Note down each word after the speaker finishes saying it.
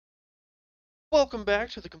Welcome back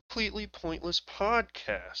to the Completely Pointless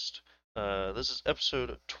Podcast. This is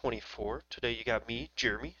episode 24. Today you got me,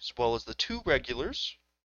 Jeremy, as well as the two regulars,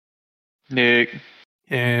 Nick.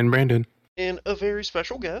 And Brandon. and a very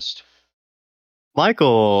special guest.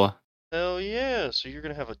 Michael. Hell yeah! So you're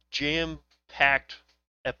gonna have a jam-packed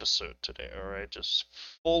episode today, alright? Just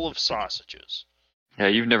full of sausages. Yeah,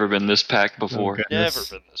 you've never been this packed before. Okay. Never Yes.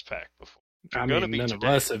 been this packed before. I You're gonna mean, be none today.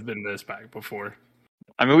 of us have been this back before.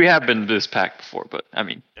 I mean, we have been this packed before, but I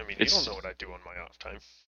mean, You it's- don't know what I do on my off time.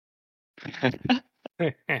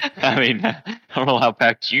 I mean, I don't know how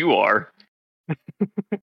packed you are.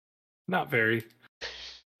 Not very.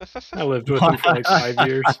 I lived with him for like 5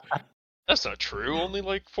 years. That's not true. Only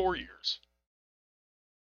like 4 years.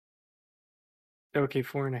 Okay,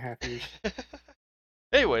 4.5 years.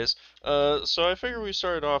 Anyways, so I figure we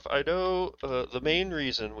started off. I know the main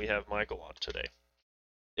reason we have Michael on today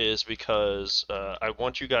is because I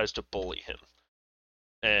want you guys to bully him.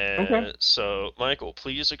 And Okay. so, Michael,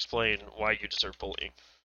 please explain why you deserve bullying.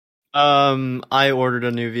 I ordered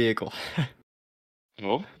a new vehicle.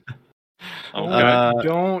 Oh,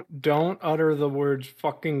 Don't utter the words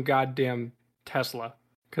fucking goddamn Tesla,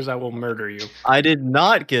 because I will murder you. I did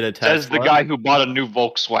not get a Tesla. says the guy who bought a new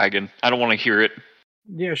Volkswagen. I don't want to hear it.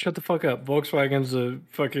 Yeah, shut the fuck up. Volkswagen's a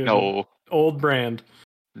fucking No, old brand.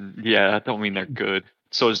 yeah, I don't mean they're good.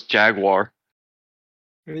 So is Jaguar.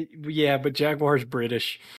 Yeah, but Jaguar's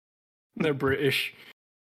British. They're British.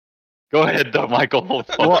 Go ahead, though, Michael.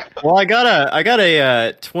 Well, I got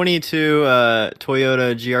a 22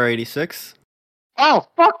 Toyota GR86. Oh,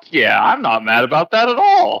 fuck yeah! I'm not mad about that at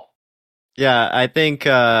all. Yeah, I think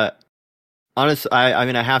honestly, I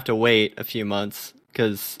mean, I have to wait a few months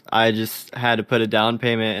because I just had to put a down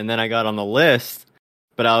payment, and then I got on the list.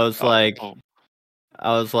 But I was like,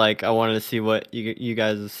 I wanted to see what you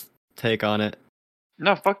guys' take on it.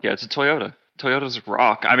 No, fuck yeah, it's a Toyota. Toyotas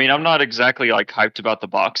rock. I mean, I'm not exactly like hyped about the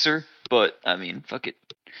Boxer, but I mean, fuck it.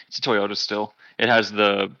 It's a Toyota still. It has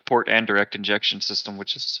the port and direct injection system,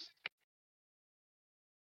 which is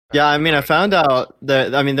Yeah, I mean, I found out that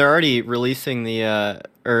they're already releasing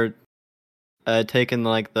the taking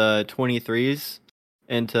like the 23s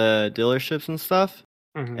into dealerships and stuff.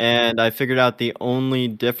 Mhm. And I figured out the only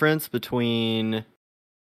difference between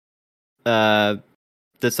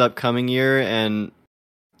this upcoming year and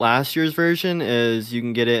last year's version is you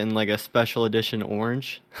can get it in like a special edition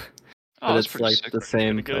orange, but that's it's pretty like sick. the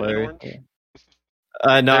same Gonna get it in color. orange?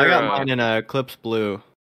 No, I got They're, mine in a Eclipse blue.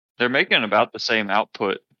 They're making about the same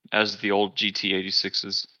output as the old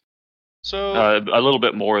GT86s. So, A little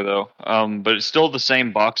bit more though, but it's still the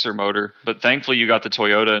same Boxer motor. But thankfully, you got the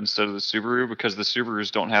Toyota instead of the Subaru because the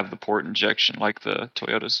Subarus don't have the port injection like the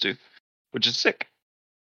Toyotas do, which is sick.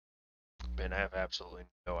 man, I have absolutely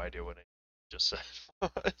no idea what it just said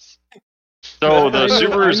was. So I the know-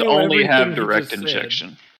 Subarus I know only have everything he direct just said.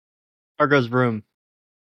 injection. Argo's broom.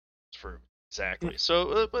 For exactly.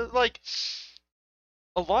 So, but like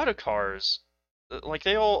a lot of cars, like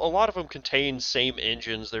a lot of them contain same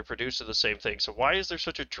engines. They're produced of the same thing. So why is there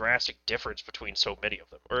such a drastic difference between so many of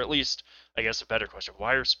them? Or at least, I guess a better question: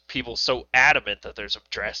 why are people so adamant that there's a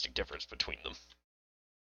drastic difference between them?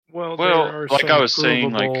 Well, Well, there are like some I was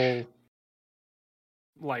saying, provable,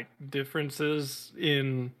 like differences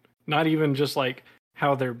in not even just like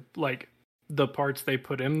how they're like the parts they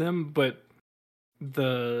put in them, but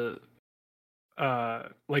the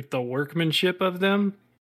like the workmanship of them.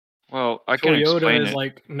 Well, I can Toyota explain is it.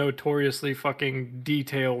 like notoriously fucking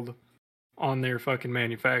detailed on their fucking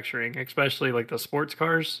manufacturing, especially like the sports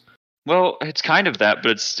cars. Well, it's kind of that,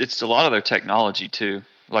 but it's a lot of their technology too.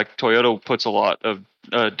 Like Toyota puts a lot of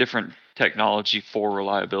different technology for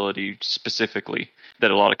reliability specifically that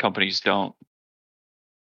a lot of companies don't.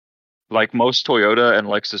 Like most Toyota and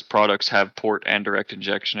Lexus products have port and direct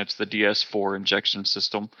injection. It's the DS4 injection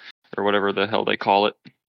system or whatever the hell they call it.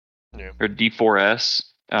 Yeah. Or D4S.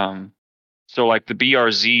 So like the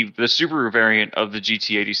BRZ, the Subaru variant of the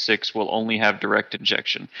GT86 will only have direct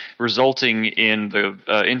injection, resulting in the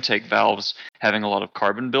intake valves having a lot of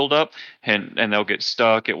carbon buildup, and they'll get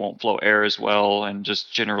stuck. It won't flow air as well, and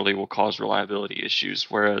just generally will cause reliability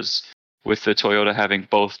issues. Whereas with the Toyota having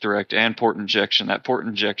both direct and port injection, that port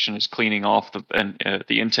injection is cleaning off the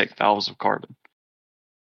intake valves of carbon,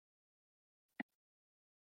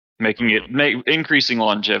 making it increasing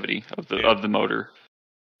longevity of the motor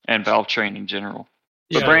and valve train in general.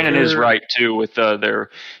 But Yeah, Brandon is they're right too with their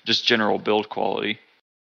just general build quality.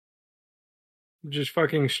 Just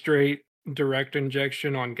fucking straight direct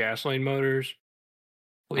injection on gasoline motors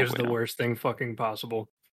is the yeah. worst thing fucking possible.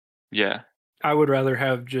 Yeah. I would rather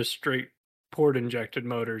have just straight port injected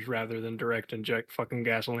motors rather than direct inject fucking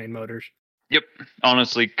gasoline motors. Yep,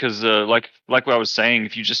 honestly, because like what I was saying,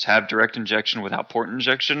 if you just have direct injection without port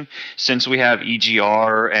injection, since we have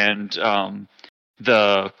EGR and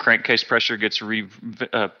the crankcase pressure gets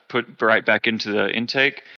put right back into the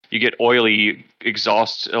intake, you get oily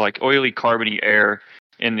exhaust, like oily carbony air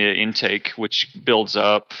in the intake, which builds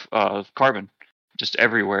up carbon just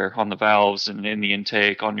everywhere on the valves and in the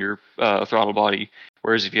intake on your throttle body.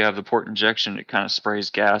 Whereas if you have the port injection, it kind of sprays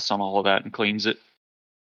gas on all of that and cleans it.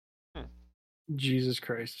 Jesus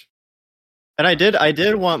Christ. And I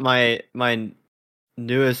did want my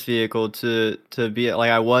newest vehicle to be like,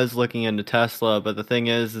 I was looking into Tesla, but the thing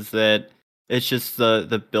is that it's just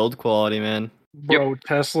the build quality, man. Bro,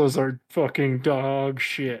 Teslas are fucking dog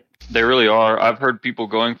shit. They really are. I've heard people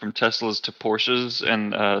going from Teslas to Porsches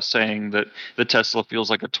and saying that the Tesla feels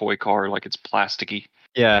like a toy car, like it's plasticky.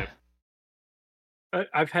 Yeah.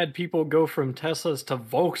 I've had people go from Teslas to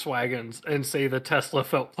Volkswagens and say the Tesla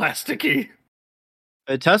felt plasticky.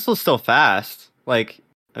 Tesla's still fast. Like,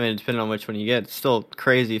 I mean, depending on which one you get, it's still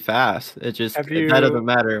crazy fast. It just that doesn't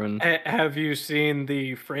matter when. Have you seen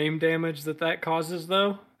the frame damage that causes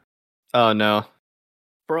though? Oh no,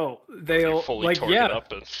 bro! They'll fully torque it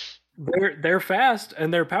up and... they're fast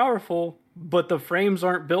and they're powerful, but the frames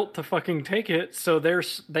aren't built to fucking take it. So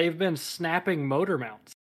they've been snapping motor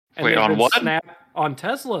mounts. And wait, on what? On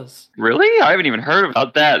Teslas. Really? I haven't even heard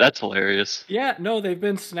about that. That's hilarious. Yeah, no, they've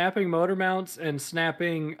been snapping motor mounts and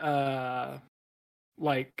snapping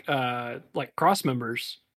like cross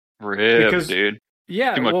members. Rip, dude.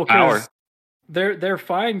 Yeah, too much power. They're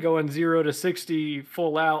fine going 0 to 60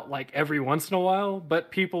 full out like every once in a while,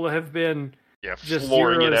 but people have been just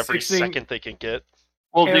flooring it every second they can get.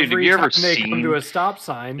 Well, dude, have you ever seen? They come to a stop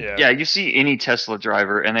sign. Yeah, you see any Tesla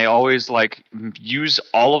driver, and they always like use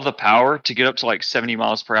all of the power to get up to like 70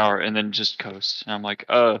 miles per hour, and then just coast. And I'm like,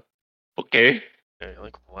 okay. Yeah,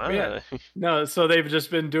 like what? Yeah. No, so they've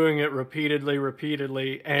just been doing it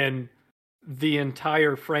repeatedly, and the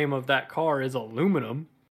entire frame of that car is aluminum.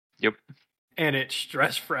 Yep. And it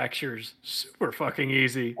stress fractures super fucking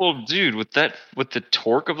easy. Well, dude, with the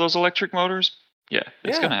torque of those electric motors. Yeah,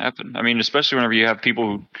 it's gonna happen. I mean, especially whenever you have people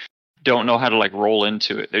who don't know how to like roll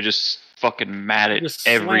into it. They're just fucking mad at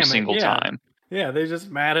every single time. Yeah, they just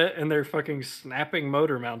mad at and they're fucking snapping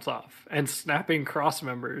motor mounts off and snapping cross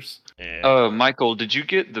members. Yeah. Michael, did you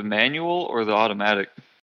get the manual or the automatic?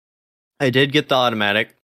 I did get the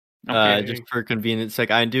automatic. Okay. Just for convenience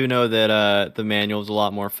sake. I do know that the manual is a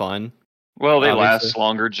lot more fun. Well, they last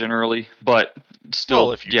longer generally, but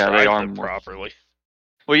still, if you drive they are them properly.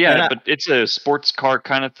 Well, yeah, but it's a sports car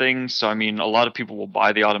kind of thing. So, I mean, a lot of people will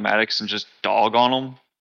buy the automatics and just dog on them.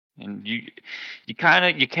 And you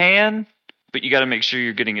can, but you got to make sure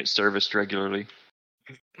you're getting it serviced regularly.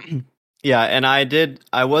 Yeah, and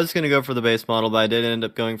I was going to go for the base model, but I did end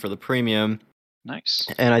up going for the premium. Nice.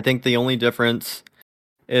 And I think the only difference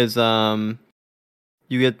is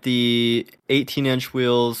you get the 18-inch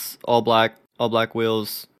wheels, all black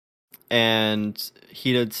wheels, and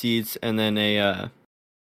heated seats, and then a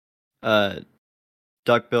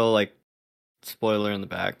duckbill like spoiler in the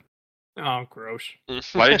back. Oh, gross.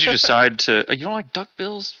 Why did you decide to? You don't like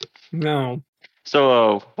duckbills? No.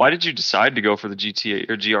 So, why did you decide to go for the GT8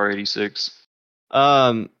 or GR86?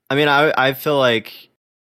 I mean, I feel like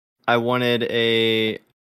I wanted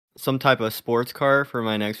some type of sports car for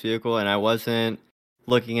my next vehicle, and I wasn't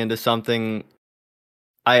looking into something.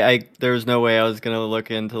 There was no way I was gonna look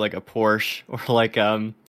into like a Porsche or like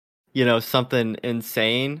something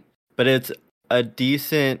insane. But it's a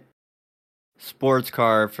decent sports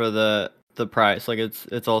car for the price. Like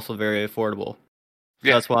it's also very affordable.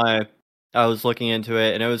 So that's why I was looking into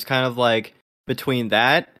it, and it was kind of like between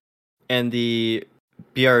that and the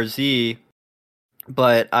BRZ.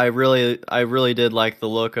 But I really did like the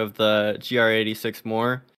look of the GR86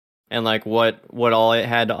 more, and like what all it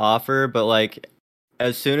had to offer. But like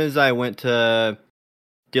as soon as I went to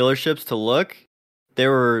dealerships to look, they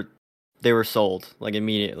were sold like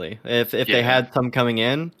immediately. If they had some coming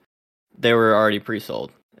in, they were already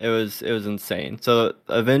pre-sold. It was insane. So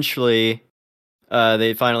eventually,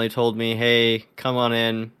 they finally told me, "Hey, come on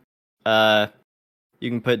in. You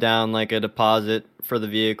can put down like a deposit for the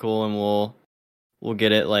vehicle, and we'll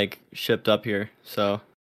get it like shipped up here." So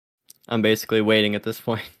I'm basically waiting at this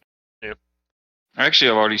point. Yep.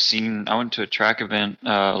 Actually, I've already seen. I went to a track event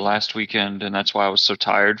last weekend, and that's why I was so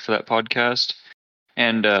tired for that podcast.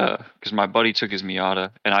 And because my buddy took his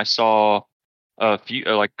Miata, and I saw a few,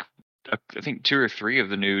 I think 2 or 3 of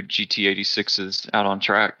the new GT86s out on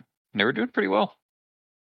track. And they were doing pretty well.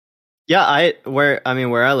 Yeah, where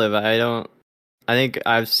I live, I think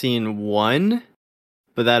I've seen one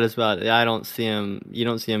but that is about it. I don't see him. You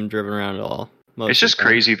don't see him driven around at all. It's just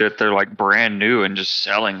crazy that they're like brand new and just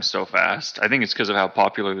selling so fast. I think it's because of how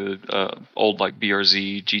popular the old like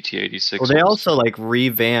BRZ GT86. Well, they also like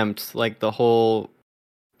revamped like the whole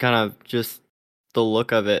kind of just the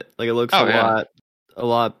look of it. Like it looks a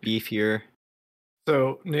lot beefier.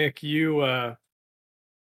 So Nick, you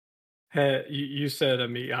you said a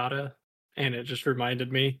Miata, and it just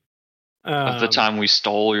reminded me of the time we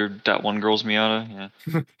stole that one girl's Miata.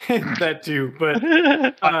 Yeah, that too. But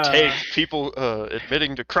take people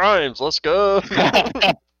admitting to crimes. Let's go.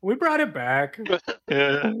 We brought it back.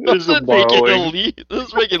 Yeah, Does it make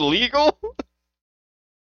it legal?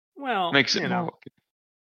 Well, makes it know.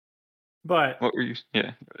 But what were you?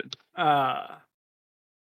 Yeah.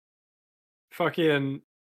 Fucking.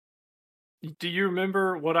 Do you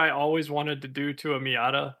remember what I always wanted to do to a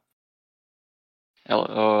Miata?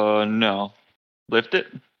 No. Lift it?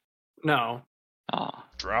 No.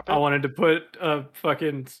 Drop it? I wanted to put a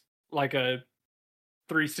fucking, like a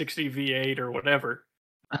 360 V8 or whatever.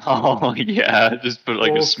 Oh, yeah. Just put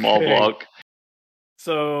like a small block.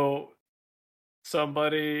 So,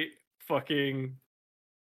 somebody fucking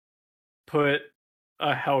put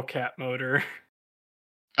a Hellcat motor.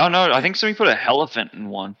 Oh, no. I think somebody put a Helephant in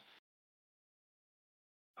one.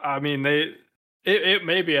 I mean, it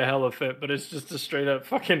may be a Helephant, but it's just a straight up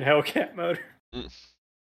fucking Hellcat motor.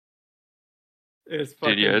 It's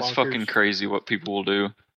fucking it's bonkers. fucking crazy what people will do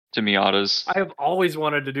to Miatas. I have always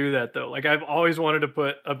wanted to do that though. Like I've always wanted to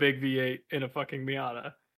put a big V8 in a fucking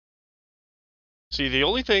Miata. See, the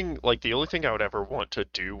only thing I would ever want to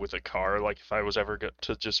do with a car, like if I was ever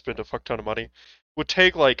to just spend a fuck ton of money, would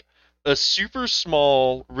take like a super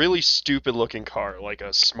small, really stupid looking car, like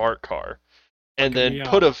a smart car, and then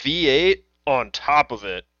put a V8 on top of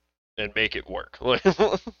it and make it work. On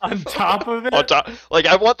top of it? On top, like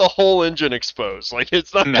I want the whole engine exposed. Like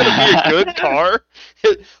it's not gonna be a good car.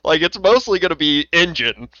 It's mostly gonna be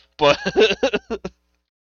engine, but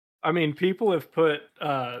I mean, people have put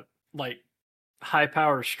like high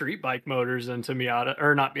power street bike motors into Miata,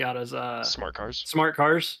 or not Miatas, smart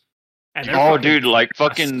cars. And dude, like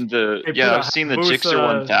fucking I've seen the Gixxer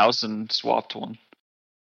 1000 swapped one.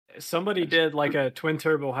 Somebody did like a twin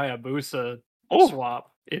turbo Hayabusa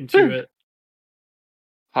swap into it.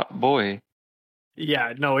 Hot boy.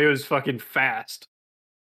 Yeah, no, it was fucking fast.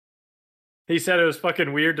 He said it was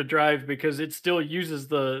fucking weird to drive because it still uses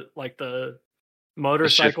the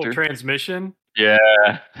motorcycle transmission.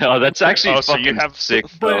 Yeah. Oh, that's actually fucking sick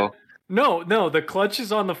though. No, the clutch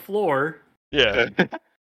is on the floor. Yeah.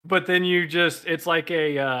 But then it's like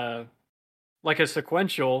a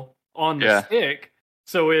sequential on the stick.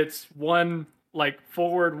 So it's one like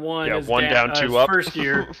forward, one is one down, two up, first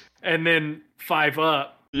gear, and then 5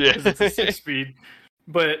 up. Yeah, because it's a 6-speed.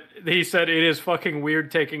 But he said it is fucking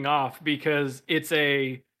weird taking off because it's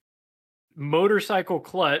a motorcycle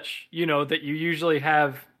clutch. You know that you usually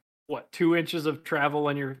have 2 inches of travel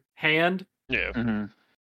in your hand. Yeah. Mm-hmm.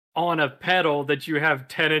 On a pedal that you have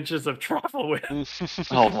 10 inches of travel with.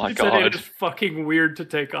 Oh my he god! Said it is fucking weird to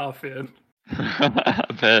take off in. I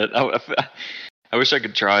bet. I wish I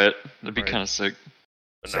could try it. That'd be kind of sick.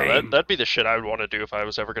 No, that'd be the shit I would want to do if I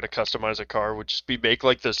was ever going to customize a car. Would just be make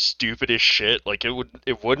like the stupidest shit. Like it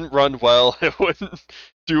wouldn't run well. It wouldn't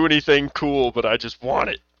do anything cool, but I just want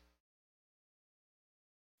it.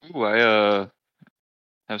 Ooh, I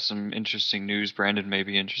have some interesting news. Brandon may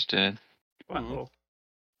be interested in. Wow.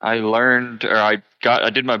 I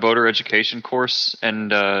did my boater education course,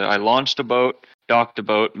 and I launched a boat, docked a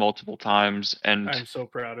boat multiple times, and I'm so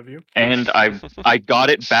proud of you. And I got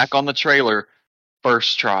it back on the trailer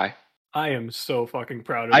first try. I am so fucking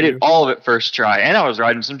proud of you. I did all of it first try, and I was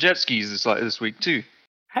riding some jet skis this week too.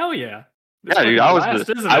 Hell yeah! Yeah, dude,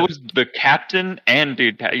 I was the captain, and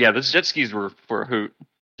dude, those jet skis were a hoot.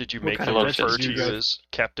 Did you make them refer to you as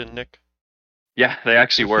Captain Nick? Yeah, they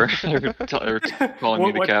actually were. they were calling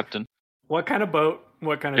me the captain. What kind of boat?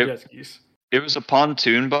 What kind of jet skis? It was a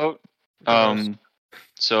pontoon boat.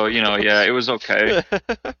 So it was okay.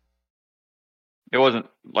 It wasn't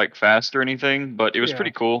like fast or anything, but it was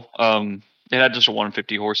pretty cool. It had just a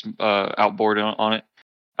 150 horse outboard on it.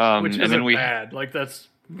 Which isn't bad. Like that's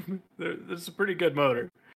a pretty good motor.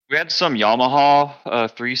 We had some Yamaha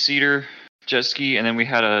 3-seater jet ski, and then we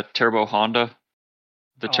had a Turbo Honda.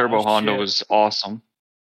 The Turbo Honda was awesome.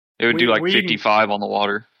 It would do 55 on the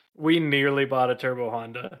water. We nearly bought a Turbo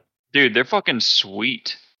Honda. Dude, they're fucking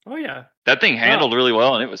sweet. Oh, yeah. That thing handled really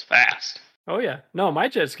well, and it was fast. Oh, yeah. No, my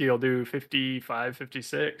jet ski will do 55,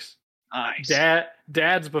 56. Nice.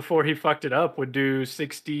 Dad's, before he fucked it up, would do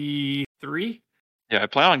 63. Yeah, I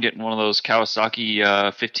plan on getting one of those Kawasaki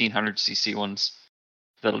 1500cc ones.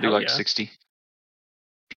 That'll do Hell like yeah. 60.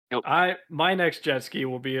 My next jet ski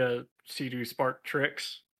will be a Sea-Doo Spark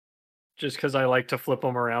Trix, just because I like to flip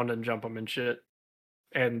them around and jump them and shit.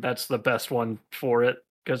 And that's the best one for it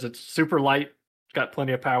because it's super light, got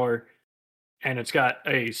plenty of power, and it's got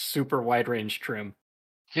a super wide range trim.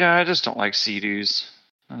 Yeah, I just don't like Sea-Doos.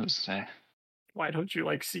 I'll just say. Why don't you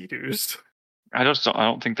like Sea-Doos? I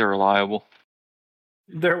don't think they're reliable.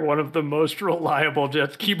 They're one of the most reliable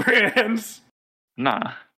jet ski brands.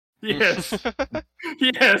 Nah. Yes.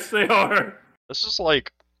 Yes, they are. This is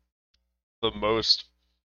like the most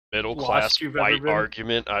middle class Lost you've ever white been?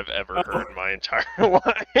 argument I've ever heard in my entire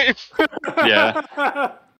life. Yeah.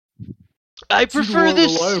 I It's more prefer the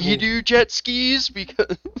reliable. Sea-Doo jet skis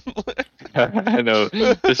because I know.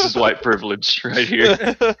 This is white privilege right here.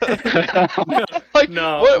 like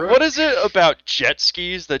No, what is it about jet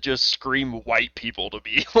skis that just scream white people to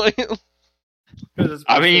me? Like, Because it's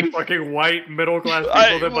I mostly mean- fucking white middle class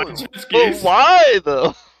I- people that buy jet but skis. why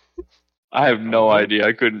though? I have no idea.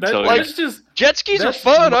 I couldn't tell you. That's just Jet skis are that's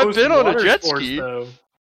fun. I've most been on a water jet sports, ski. though.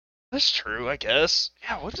 That's true, I guess.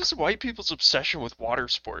 Yeah, what is white people's obsession with water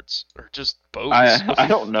sports or just boats? I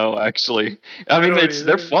don't know actually. I mean, don't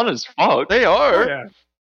they're either. fun as fuck. They are. Oh, yeah.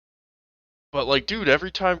 But like, dude,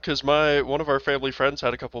 every time, because one of our family friends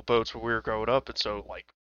had a couple boats when we were growing up, and so like,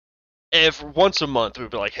 once a month we'd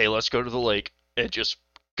be like, hey, let's go to the lake and just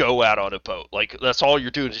go out on a boat. Like that's all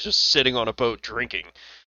you're doing is just sitting on a boat drinking.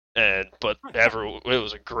 But it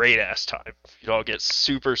was a great ass time. You'd all get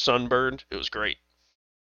super sunburned. It was great.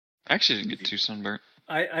 I actually didn't get too sunburnt.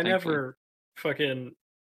 I never fucking.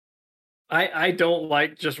 I don't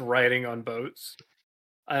like just riding on boats.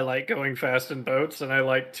 I like going fast in boats, and I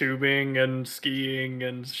like tubing and skiing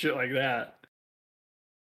and shit like that.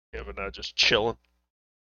 Yeah, but not just chilling.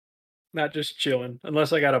 Not just chilling,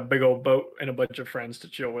 unless I got a big old boat and a bunch of friends to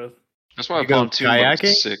chill with. That's why You go pontoon boats kayaking?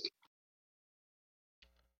 is sick.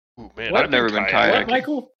 Ooh man, What? I've never been What, kayaking.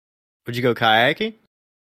 Michael? Would you go kayaking?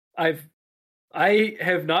 I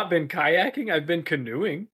have not been kayaking. I've been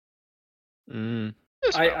canoeing. Mm.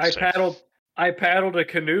 It's about the I same. paddled a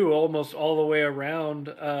canoe almost all the way around.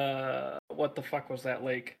 What the fuck was that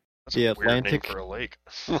lake? That's The a weird name Atlantic? for a lake.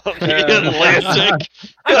 The Atlantic.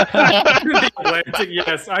 The Atlantic.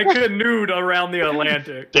 Yes, I canoed around the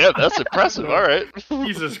Atlantic. Damn, that's impressive. All right.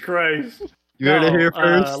 Jesus Christ! You heard it No, here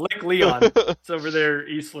first. Lake Leon. It's over there,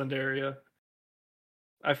 Eastland area.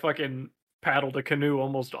 I fucking paddled a canoe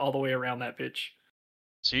almost all the way around that bitch.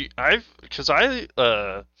 See, I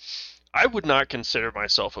would not consider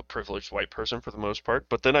myself a privileged white person for the most part,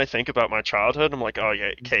 but then I think about my childhood. I'm like, oh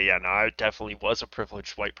yeah, okay, yeah, no, I definitely was a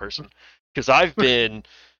privileged white person because I've been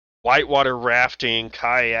whitewater rafting,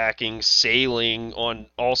 kayaking, sailing on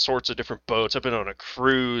all sorts of different boats. I've been on a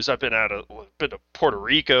cruise. I've been to Puerto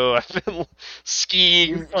Rico. I've been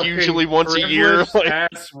skiing Fucking usually once a year. privileged Like,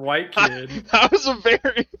 ass white kid. I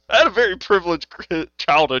had a very privileged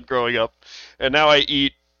childhood growing up, and now I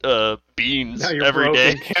eat beans Now you're every broke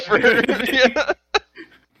day. and can't do Yeah.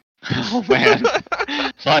 Oh man,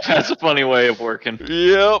 life has a funny way of working.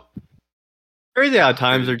 Yep. Crazy how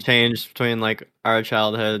times are changed between like our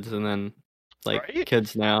childhoods and then like Right?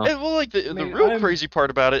 kids now. And, well, like the Man, real I'm- crazy part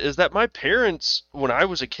about it is that my parents, when I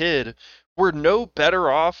was a kid, were no better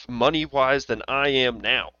off money wise than I am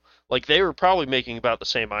now. Like they were probably making about the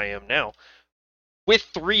same I am now, with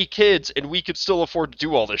 3 kids, and we could still afford to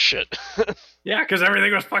do all this shit. Yeah, because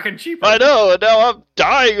everything was fucking cheaper. I know, and now I'm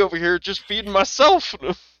dying over here just feeding myself.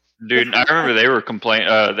 Dude, I remember they would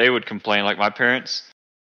complain like my parents.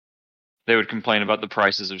 They would complain about the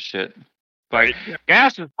prices of shit. Like,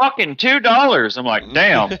 gas is fucking $2. I'm like,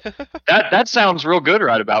 damn, that sounds real good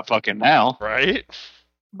right about fucking now. Right?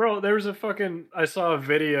 Bro, there was I saw a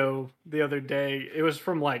video the other day. It was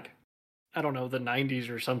from like, I don't know, the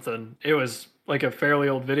 90s or something. It was like a fairly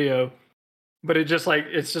old video. But it's just like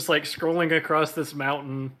scrolling across this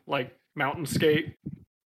mountain, like mountainscape.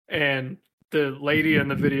 And the lady in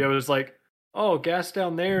the video is like, oh, gas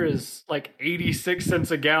down there is like 86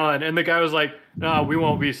 cents a gallon. And the guy was like, no, we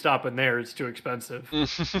won't be stopping there. It's too expensive.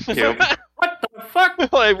 Yep. What the fuck?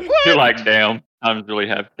 Like, what? You're like, damn, times really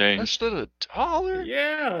have Less changed. than $1?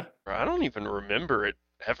 Yeah. Bro, I don't even remember it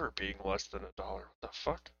ever being less than $1. What the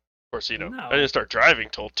fuck? Of course, No. I didn't start driving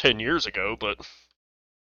till 10 years ago, but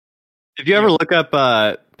If you ever look up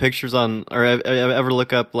pictures on, or ever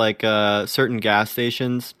look up like certain gas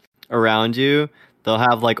stations around you, they'll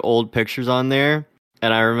have like old pictures on there.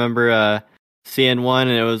 And I remember seeing one,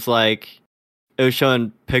 and it was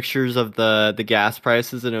showing pictures of the gas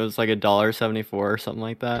prices, and it was like $1.74 or something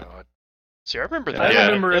like that. God. See, I remember Yeah. that. I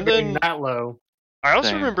remember it and being then that low. I also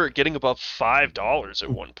Same. remember it getting above $5 at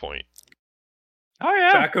one point. Oh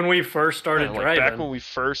yeah. Back when we first started Yeah, like driving. back when we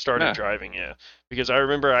first started Yeah. driving, yeah. Because I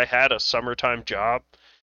remember I had a summertime job,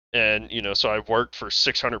 and so I worked for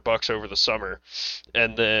 $600 over the summer,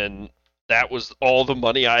 and then that was all the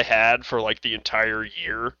money I had for like the entire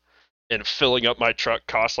year, and filling up my truck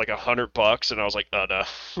cost like $100, and I was like, oh no,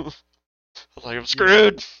 I was like, I'm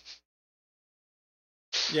screwed.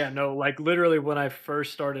 Yeah, no, like literally when I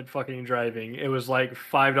first started fucking driving, it was like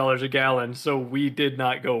 $5 a gallon, so we did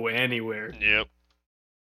not go anywhere. Yep,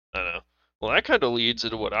 I know. Well, that kind of leads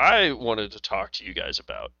into what I wanted to talk to you guys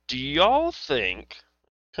about. Do y'all think?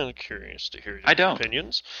 Kind of curious to hear your I don't.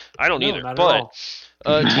 opinions. I don't No, either. not at But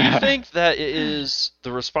all. do you think that it is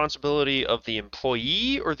the responsibility of the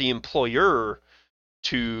employee or the employer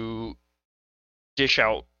to dish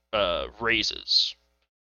out raises?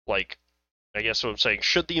 Like, I guess what I'm saying,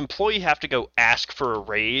 should the employee have to go ask for a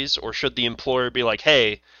raise, or should the employer be like,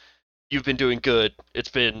 hey, you've been doing good, it's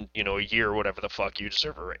been, a year or whatever the fuck, you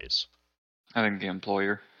deserve a raise? I think the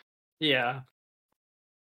employer. Yeah.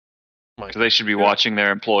 Like, So they should be watching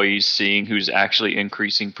their employees, seeing who's actually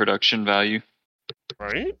increasing production value.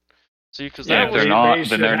 right? See, because Yeah, that if they're was, not, then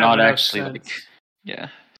should they're have not enough actually like, sense. yeah.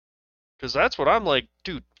 because that's what I'm like,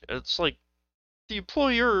 dude. It's like the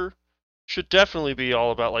employer should definitely be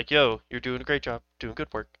all about like, yo, you're doing a great job, doing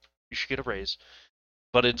good work, you should get a raise.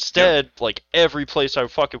 But instead, like every place I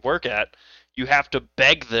fucking work at, you have to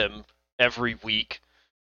beg them every week.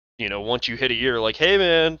 Once you hit a year, like, hey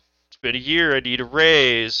man, it's been a year, I need a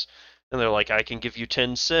raise, and they're like, I can give you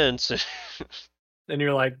 10 cents. Then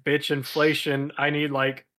you're like, bitch, inflation, I need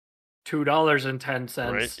like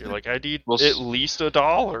 $2.10. Right? You're like, I need Well, at least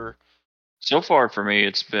 $1. So far for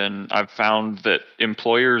me, I've found that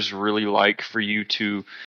employers really like for you to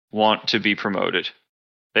want to be promoted.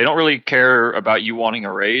 They don't really care about you wanting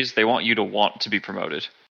a raise. They want you to want to be promoted.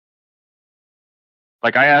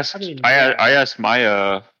 Like I asked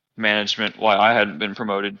my management why I hadn't been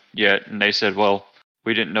promoted yet, and they said, "Well,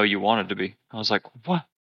 we didn't know you wanted to be." I was like, "What?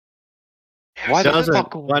 Why the doesn't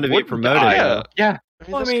fuck want to be wouldn't promoted, I?" though. Yeah,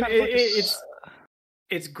 Well, I that's mean, kind of like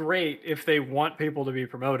it's great if they want people to be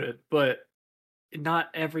promoted, but not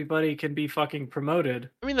everybody can be fucking promoted.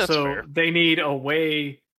 I mean, that's so fair. they need a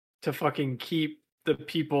way to fucking keep the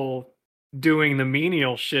people doing the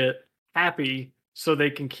menial shit happy so they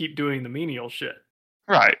can keep doing the menial shit.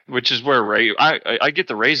 right. Which is where I get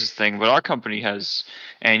the raises thing, but our company has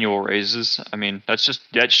annual raises. I mean,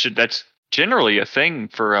 that's generally a thing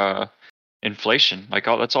for inflation. Like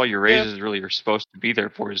that's all your raises really are supposed to be there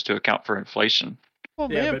for, is to account for inflation.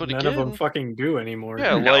 Well, Yeah, man, but but none of them again, fucking do anymore.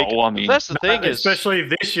 yeah, No, like I mean, that's the thing is, Especially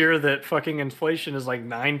this year that fucking inflation is like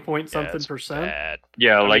 9 point yeah, something it's percent. bad.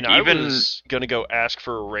 Yeah, I like mean, even I was gonna go ask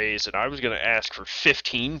for a raise, and I was gonna ask for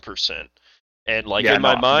 15%, and like yeah, in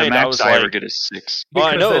my no, mind, the max I was I ever like, get is 6. oh,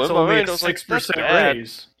 I Because know, that's in my only mind, a I was like, that's 6% bad.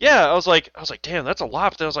 raise. Yeah, I was like, damn, that's a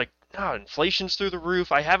lot. But then I was like, nah, inflation's through the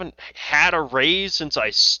roof. I haven't had a raise since I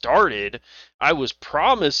started. I was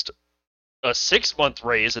promised a 6-month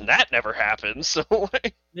raise, and that never happened. So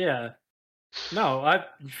like, Yeah. No, I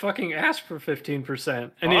fucking asked for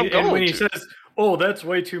 15%. And, I'm and when going he to. says, oh, that's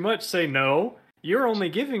way too much, say no. You're only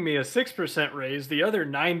giving me a 6% raise. The other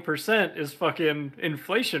 9% is fucking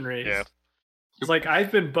inflation raise. Yeah. It's like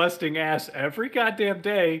I've been busting ass every goddamn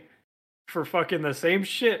day for fucking the same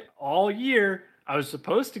shit all year. I was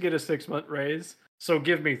supposed to get a 6-month raise. So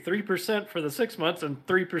give me 3% for the 6 months and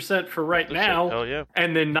 3% for right now. Hell yeah.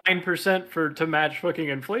 And then 9% to match fucking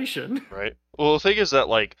inflation. Right. Well, the thing is that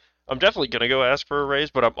like I'm definitely gonna go ask for a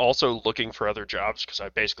raise, but I'm also looking for other jobs because I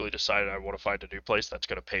basically decided I want to find a new place that's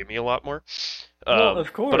gonna pay me a lot more. Well,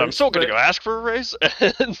 of course. But I'm still gonna but- go ask for a raise.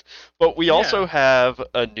 But we also have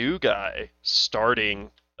a new guy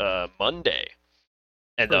starting Monday,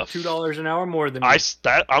 and for $2 an hour more than you.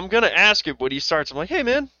 I'm gonna ask him when he starts. I'm like, hey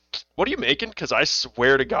man, what are you making? Because I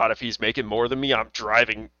swear to God, if he's making more than me, I'm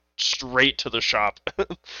driving straight to the shop.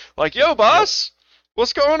 Like, yo, boss,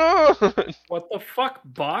 what's going on? What the fuck,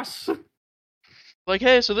 boss? Like,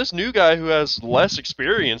 hey, so this new guy who has less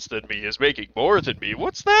experience than me is making more than me.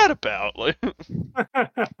 What's that about? Like,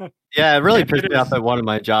 Yeah, it really It pissed me off is. at one of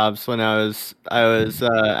my jobs when I was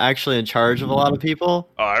actually in charge of a lot of people.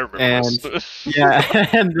 oh, I remember And- this. Yeah,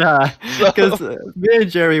 and because me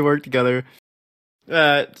and Jerry worked together.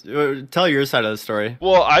 Tell your side of the story.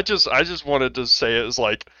 Well, I just wanted to say it was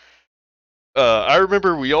like, I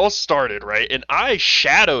remember we all started, right? And I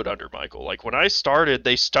shadowed under Michael. Like, when I started,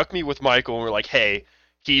 they stuck me with Michael and were like, hey,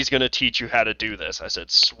 he's going to teach you how to do this. I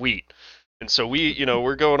said, sweet. And so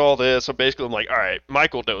we're going all this. So basically, I'm like, all right,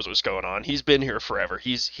 Michael knows what's going on. He's been here forever.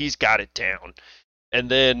 He's got it down. And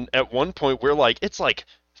then at one point, we're like, it's like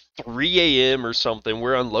 3 a.m. or something.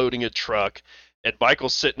 We're unloading a truck. And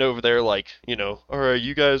Michael's sitting over there like, all right,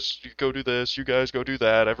 you guys go do this, you guys go do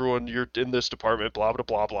that, everyone, you're in this department, blah, blah,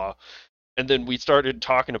 blah, blah. And then we started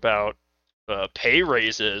talking about pay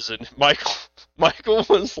raises, and Michael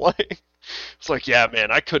was like, it's like, yeah,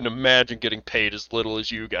 man, I couldn't imagine getting paid as little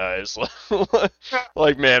as you guys.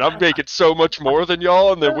 Like, man, I'm making so much more than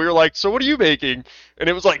y'all. And then we were like, so what are you making? And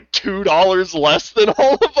it was like $2 less than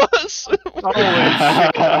all of us.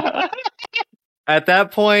 At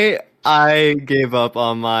that point, I gave up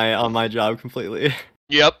on my job completely.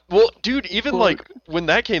 Yep. Well, dude, even like when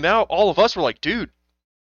that came out, all of us were like, dude,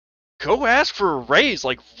 go ask for a raise,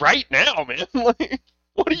 like right now, man. Like,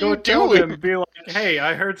 what are you tell doing? them, be like, hey,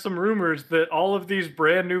 I heard some rumors that all of these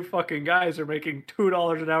brand new fucking guys are making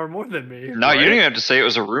 $2 an hour more than me. No, Right? you didn't even have to say it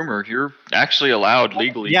was a rumor. You're actually allowed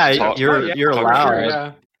legally. Yeah, to talk. you're allowed. Sure,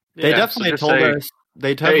 yeah. They Yeah, definitely just told say, us.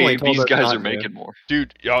 They definitely Hey, told these us guys not are to. making more.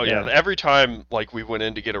 Dude, oh yeah. Yeah. Every time like we went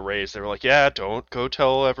in to get a raise, they were like, "Yeah, don't go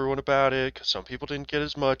tell everyone about it, because some people didn't get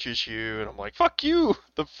as much as you." And I'm like, "Fuck you!"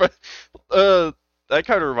 That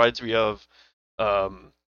kind of reminds me of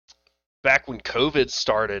back when COVID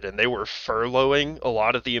started and they were furloughing a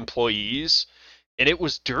lot of the employees, and it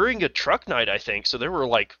was during a truck night, I think. So there were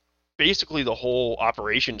like basically the whole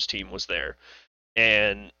operations team was there,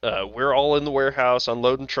 and we're all in the warehouse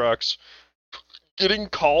unloading trucks, getting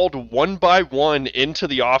called one by one into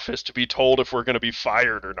the office to be told if we're going to be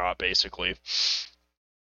fired or not, basically.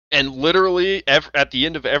 And literally, at the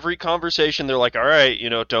end of every conversation, they're like, all right,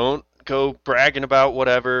 don't go bragging about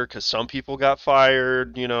whatever, because some people got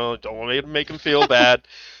fired, don't want to make them feel bad.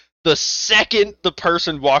 The second the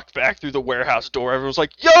person walked back through the warehouse door, everyone was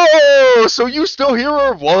like, yo, so you still here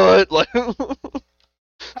or what?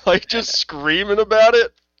 Like just screaming about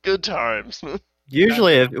it. Good times.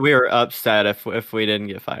 Usually, if we were upset if we didn't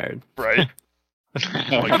get fired. Right?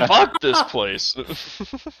 Like, fuck this place.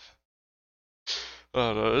 I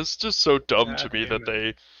don't know, it's just so dumb to me that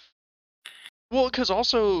they... Well, because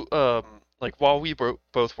also, like, while we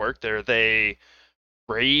both worked there, they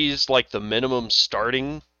raised, like, the minimum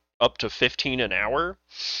starting up to 15 an hour.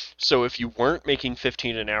 So if you weren't making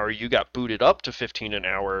 15 an hour, you got booted up to 15 an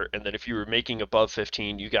hour, and then if you were making above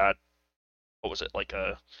 15, you got, what was it, like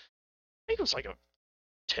I think it was like a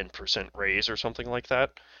 10% raise or something like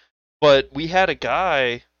that. But we had a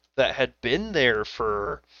guy that had been there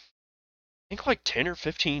for, I think, like 10 or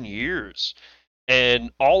 15 years.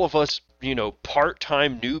 And all of us,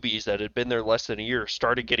 part-time newbies that had been there less than a year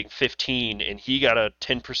started getting 15, and he got a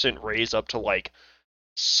 10% raise up to like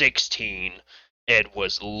 16 and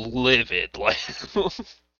was livid. Like,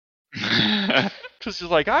 because he's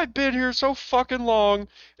like, I've been here so fucking long,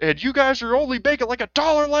 and you guys are only making like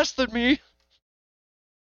 $1 less than me. I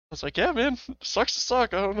was like, yeah, man, sucks to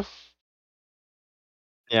suck. I don't know.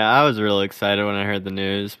 Yeah, I was really excited when I heard the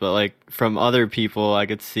news, but like from other people, I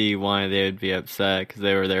could see why they would be upset because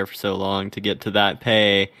they were there for so long to get to that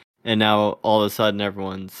pay, and now all of a sudden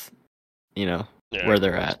everyone's, where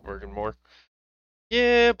they're at. Working more.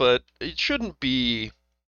 Yeah, but it shouldn't be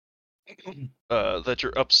that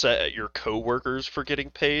you're upset at your coworkers for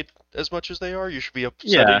getting paid as much as they are. You should be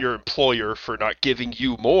upset at your employer for not giving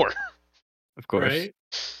you more. Of course. Right?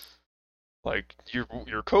 Like,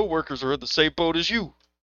 your coworkers are in the same boat as you.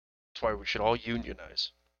 That's why we should all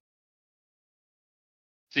unionize.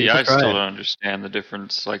 See, I still don't understand the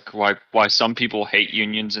difference. Like, why some people hate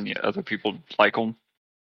unions and yet other people like them.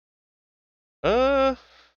 I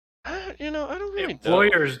don't really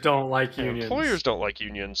Employers don't like unions. Employers don't like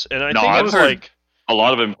unions, and I No, think I've it's heard like a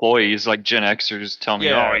lot of employees, like Gen Xers, tell me,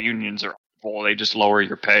 Yeah. "Oh, unions are awful. They just lower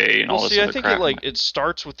your pay and all well, this see, I other think crap." it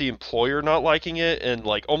starts with the employer not liking it, and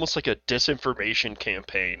like almost like a disinformation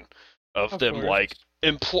campaign of them course. like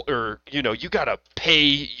you gotta pay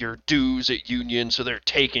your dues at union, so they're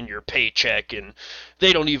taking your paycheck and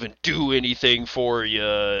they don't even do anything for you.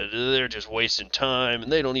 They're just wasting time,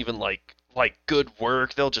 and they don't even like good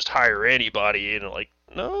work. They'll just hire anybody, and like,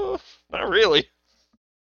 no, not really.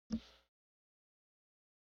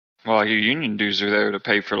 Well, your union dues are there to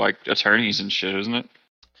pay for like attorneys and shit, isn't it?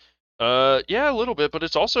 Yeah, a little bit, but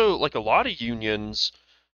it's also like a lot of unions,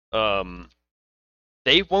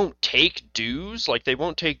 they won't take dues, like they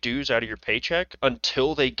won't take dues out of your paycheck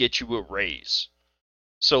until they get you a raise.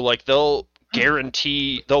 So like they'll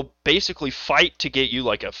basically fight to get you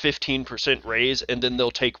like a 15% raise, and then they'll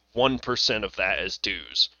take 1% of that as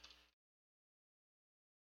dues.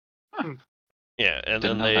 Yeah, and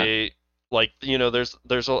then Didn't know that. they like,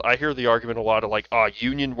 I hear the argument a lot of like,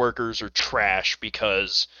 union workers are trash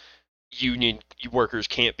because union workers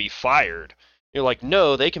can't be fired. You're like,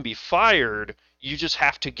 no, they can be fired. you just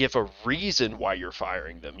have to give a reason why you're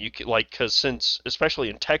firing them. You can, like, because since especially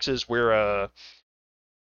in Texas, where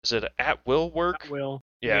is it at will work? Will.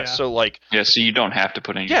 Yeah. So like, Yeah, so you don't have to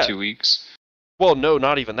put in your Yeah. 2 weeks. well, no,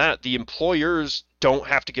 not even that. The employers don't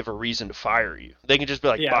have to give a reason to fire you. They can just be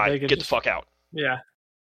like, Yeah, bye, they can get the just- fuck out. Yeah.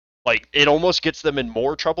 Like, it almost gets them in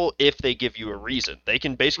more trouble if they give you a reason. They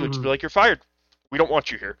can basically just be like, you're fired. We don't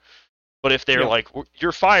want you here. But if they're Yeah. like,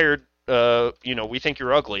 you're fired, we think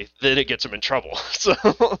you're ugly, then it gets them in trouble. So,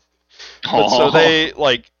 but so they,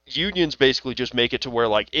 like, unions basically just make it to where,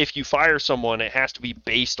 like, if you fire someone, it has to be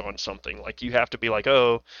based on something. Like, you have to be like,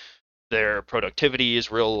 oh, their productivity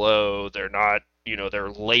is real low. They're not, they're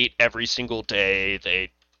late every single day.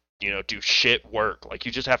 They, do shit work. Like,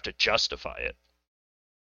 you just have to justify it.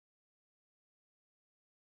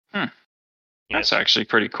 That's actually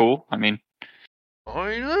pretty cool. I mean,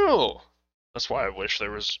 I know. That's why I wish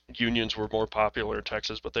there was unions were more popular in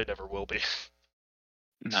Texas, but they never will be.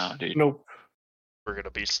 no, dude. Nope. We're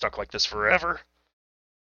gonna be stuck like this forever.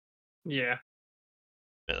 Yeah.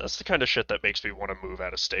 Yeah, that's the kind of shit that makes me want to move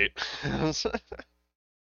out of state.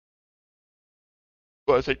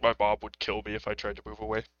 Well, I think my mom would kill me if I tried to move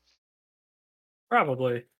away.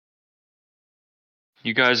 Probably.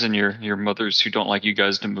 You guys and your mothers who don't like you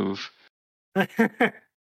guys to move. Nice.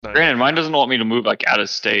 Granted, mine doesn't want me to move like out of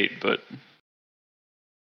state, but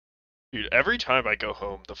Dude, every time I go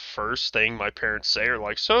home, the first thing my parents say are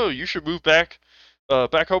like, "So you should move back home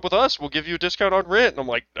with us. We'll give you a discount on rent." And I'm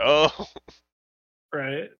like, "No."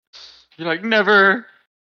 Right. you're like, never.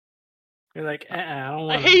 You're like, I don't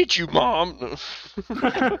I want hate you, Mom.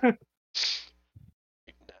 to.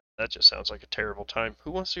 That just sounds like a terrible time.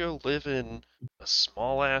 Who wants to go live in a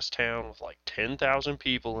small ass town with like 10,000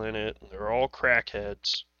 people in it, and they're all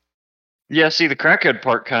crackheads? Yeah, see, the crackhead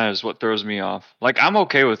part kind of is what throws me off. Like, I'm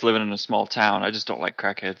okay with living in a small town. I just don't like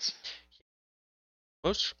crackheads.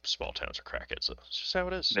 Most small towns are crackheads, though. It's just how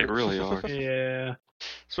it is. They really are. Yeah.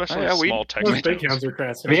 Especially Yeah, we- small Most Texas big towns. towns are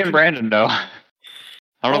crass. Me and Brandon know. I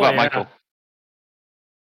don't know Oh, about yeah. Michael.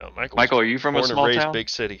 No, Michael's Michael, are you from a born and small raised town? big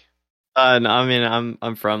city. No, I mean,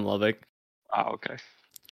 I'm from Lubbock. Oh, okay.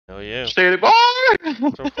 Oh yeah. Stay boy.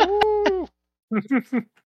 So, woo!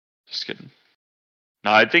 Just kidding.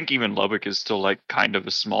 No, I think even Lubbock is still like kind of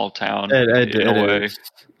a small town It in a way. is.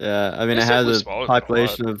 Yeah, I mean, It's it has definitely a smaller than a lot.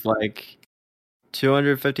 population of like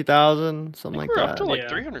 250,000, I something think like we're up that. to like Yeah.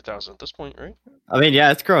 300,000 at this point, right? I mean,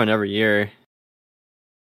 yeah, it's growing every year.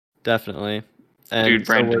 Definitely. And Dude,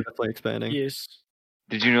 so we're Brandon. definitely expanding. Yes.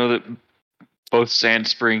 Did you know that both Sand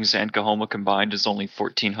Springs and Coahoma combined is only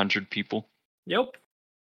 1,400 people? Yep.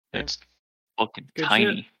 Yeah. It's fucking Good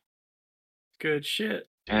tiny. Good shit.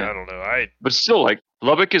 Dude, Yeah. I don't know. But still, like,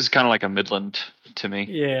 Lubbock is kind of like a Midland to me.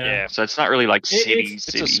 Yeah. So it's not really like city, It's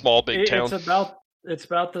city. a small big town. It's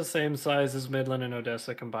about the same size as Midland and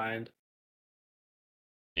Odessa combined.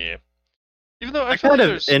 Yeah. Even though I feel like kind of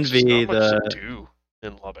there's just envy not much to the- do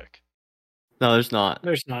in Lubbock. No, there's not.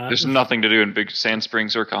 There's not. There's nothing to do in Big Sand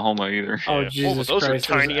Springs or Coahoma either. Oh Yeah. Jesus Well, those are Christ!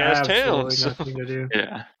 there's tiny-ass absolutely towns. Nothing to do.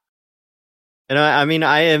 Yeah. And I mean,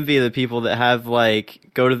 I envy the people that have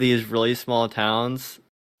like go to these really small towns,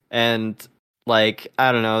 and like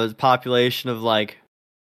I don't know, there's a population of like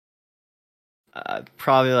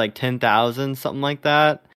probably like 10,000, something like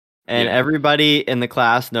that, and Yeah. everybody in the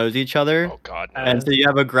class knows each other, Oh God. No. and so you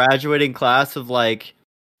have a graduating class of like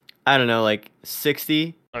I don't know, like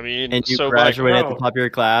 60, I mean, and you so graduate at the Bro. top of your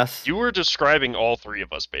class. you were describing all three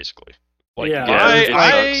of us basically. Like, Yeah. Yeah, it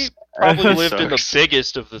I sucks. probably It lived in the sucks.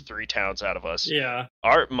 biggest of the three towns out of us. Yeah.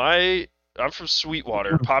 I'm from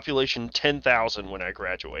Sweetwater, population 10,000 when I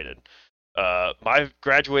graduated. My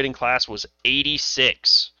graduating class was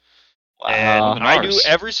 86. And Wow. I knew Ours.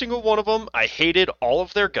 every single one of them. I hated all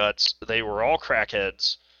of their guts. They were all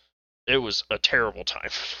crackheads. It was a terrible time.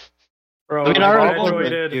 Bro, I mean, I our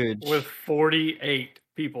graduated wasn't huge. with 48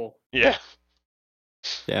 people. Yeah.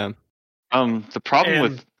 Yeah. The problem And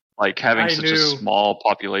with like having I such a knew- small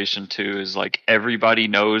population too is like everybody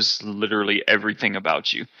knows literally everything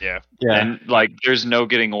about you. Yeah. Yeah. And like there's no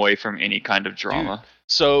getting away from any kind of drama.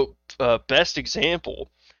 So, best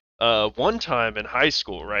example. One time in high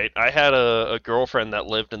school, right? I had a girlfriend that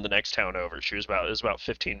lived in the next town over. It was about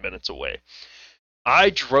 15 minutes away.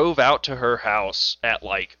 I drove out to her house at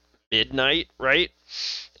like midnight, right?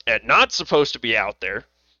 And not supposed to be out there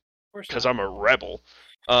because I'm a rebel.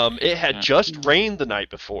 It had Yeah. just rained the night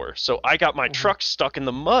before, so I got my Mhm. truck stuck in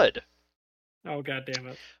the mud. Oh god damn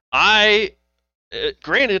it. I,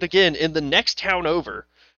 granted, again, in the next town over,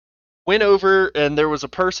 went over and there was a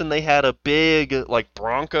person, they had a big, like,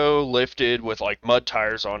 Bronco lifted with, like, mud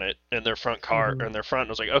tires on it in their front car, Mhm. in their front, and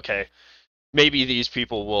I was like, okay, maybe these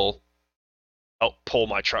people will help pull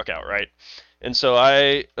my truck out, right? And so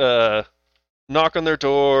I knock on their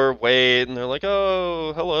door, wait, and they're like,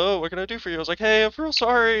 "Oh, hello, what can I do for you?" I was like, "Hey, I'm real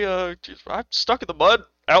sorry. I'm stuck in the mud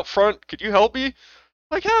out front. Could you help me?"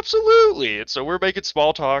 Like, absolutely. And so we're making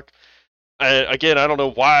small talk. Again, I don't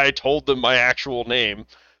know why I told them my actual name,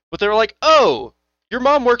 but they were like, "Oh, your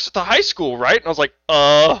mom works at the high school, right?" And I was like,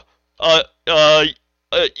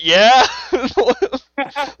 yeah."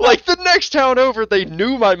 Like the next town over, they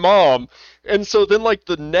knew my mom, and so then like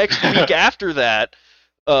the next week after that,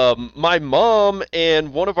 my mom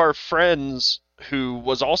and one of our friends who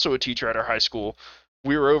was also a teacher at our high school,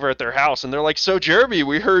 we were over at their house, and they're like, "So Jeremy,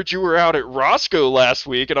 we heard you were out at Roscoe last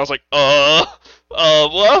week," and I was like,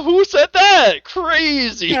 well, who said that?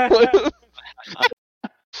 Crazy.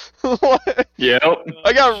 Yep.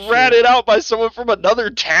 I got ratted out by someone from another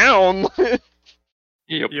town.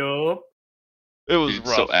 Yep. Yup. It was Dude,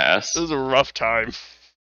 rough. so ass. It was a rough time.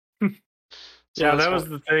 Yeah, that was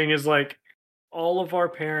the thing, is like all of our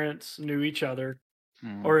parents knew each other,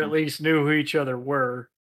 or at least knew who each other were.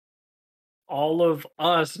 All of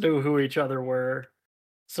us knew who each other were.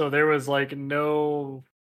 So there was like no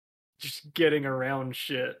just getting around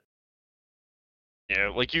shit. Yeah,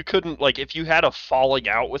 like you couldn't, like, if you had a falling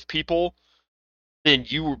out with people, then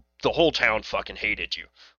the whole town fucking hated you.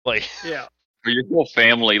 Like, Yeah. For your whole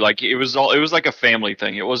family, like it was like a family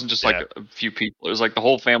thing. It wasn't just like a few people. It was like the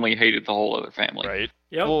whole family hated the whole other family. right?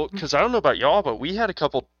 Yep. Well, because I don't know about y'all, but we had a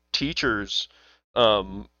couple teachers.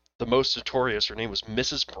 The most notorious, her name was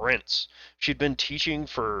Mrs. Brentz. She'd been teaching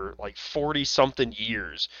for like 40-something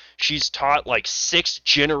years. She's taught like 6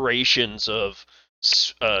 generations of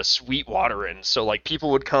Sweetwaterans. So like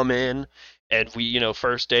people would come in, and we,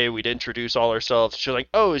 first day we'd introduce all ourselves. She's like,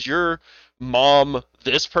 "Oh, is your mom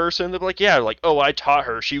this person?" They'd be like, "Yeah." Like, "Oh, I taught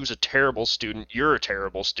her. She was a terrible student. You're a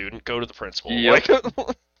terrible student. Go to the principal." Yep.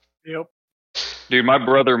 Like, Yep. Dude, my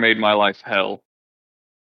brother made my life hell.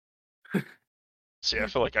 see, I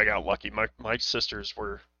feel like I got lucky. My sisters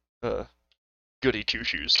were goody two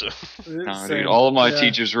shoes. So. No, dude, all of my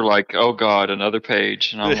teachers were like, "Oh God, another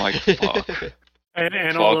page," and I'm like, "Fuck." And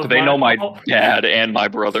Fuck, all of they know my dad and my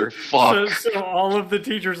brother. Fuck. So all of the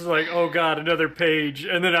teachers are like, "Oh God, another page,"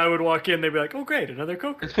 and then I would walk in, they'd be like, "Oh great, another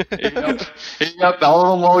Coker." Yep,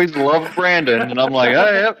 all of them always loved Brandon, and I'm like,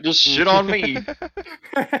 "Oh, yep, just shit on me."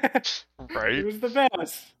 Right? It was the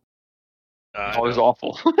best. Always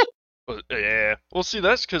awful. But, yeah. Well, see,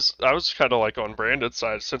 that's because I was kind of like on Brandon's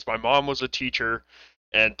side. Since my mom was a teacher,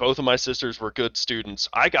 and both of my sisters were good students,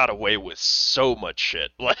 I got away with so much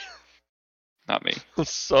shit. Like, Not me.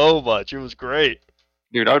 so much. It was great.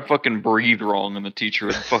 Dude, I'd fucking breathe wrong, and the teacher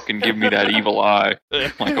would fucking give me that evil eye.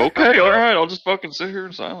 I'm like, okay, alright, I'll just fucking sit here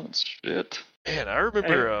in silence. Shit. Man, I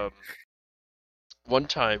remember one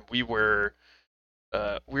time we were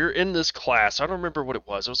in this class. I don't remember what it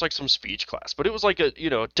was. It was like some speech class, but it was like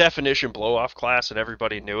a definition blow off class, and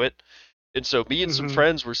everybody knew it. And so me and some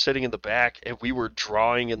friends were sitting in the back, and we were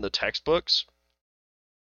drawing in the textbooks.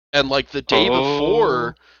 And like the day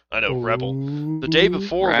before, I know, rebel. The day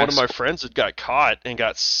before, one of my friends had got caught and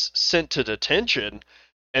got sent to detention,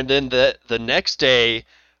 and then the next day,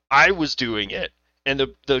 I was doing it, and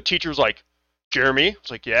the teacher was like, "Jeremy," I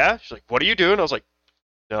was like, "Yeah." She's like, "What are you doing?" I was like,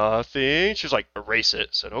 "Nothing." She was like, "Erase it."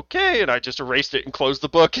 I said, "Okay," and I just erased it and closed the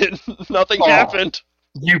book, and nothing happened.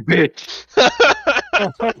 You bitch.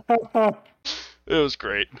 It was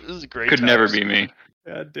great. It was a great. Could never be me.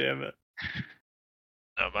 God damn it.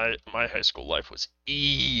 No, my high school life was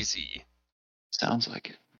easy. Sounds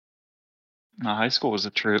like it. No, high school was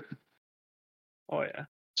a trip. Oh yeah.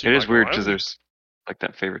 See, It is Michael, weird because there's like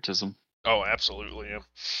that favoritism. Oh, absolutely, yeah.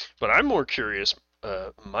 But I'm more curious,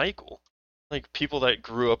 Michael, like people that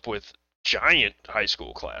grew up with giant high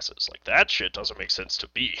school classes, like that shit doesn't make sense to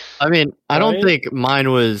me. I mean, I don't think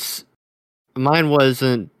mine wasn't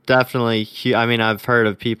definitely huge. I mean, I've heard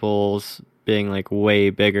of people's being like way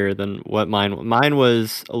bigger than what mine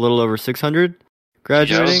was. A little over 600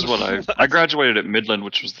 graduating. Yeah, this is what I graduated at Midland,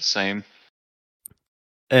 which was the same.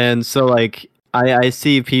 And so like I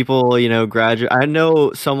see people, graduate. I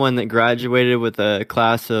know someone that graduated with a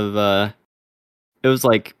class of it was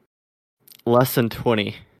like less than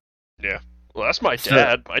 20. Yeah. Well, that's my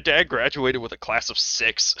dad. My dad graduated with a class of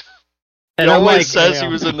 6. And he always says he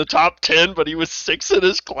was in the top 10, but he was 6 in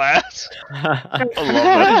his class. I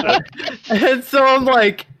love that shit. And so I'm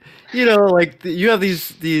like, like you have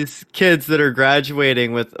these kids that are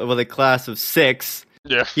graduating with a class of 6.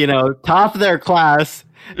 Yeah. Top of their class,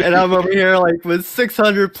 and I'm over here like with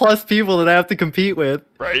 600 plus people that I have to compete with,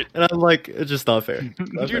 Right? and I'm like, it's just not fair.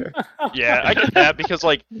 Not Dude, fair. Yeah, I get that because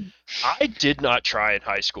like I did not try in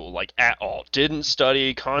high school like at all. Didn't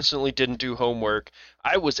study, constantly didn't do homework.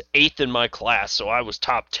 I was 8th in my class, so I was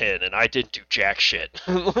top 10 and I didn't do jack shit.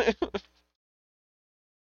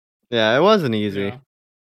 Yeah, it wasn't easy. Yeah.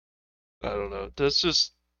 I don't know. That's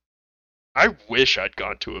just I wish I'd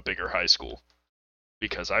gone to a bigger high school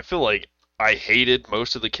because I feel like I hated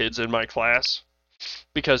most of the kids in my class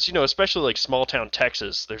because especially like small town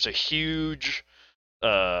Texas, there's a huge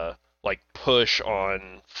like push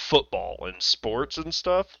on football and sports and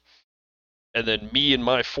stuff. And then me and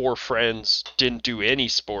my 4 friends didn't do any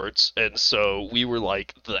sports, and so we were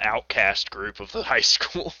like the outcast group of the high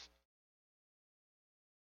school.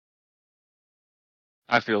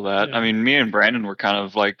 I feel that. Yeah. I mean, me and Brandon were kind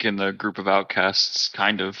of like in the group of outcasts,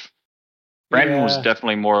 kind of. Brandon was Yeah.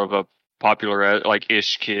 definitely more of a popular, like,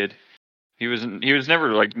 ish kid. He was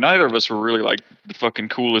never like, neither of us were really like the fucking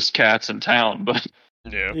coolest cats in town, but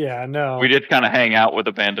Yeah. Yeah, no, we did kind of hang out with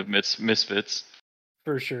a band of misfits.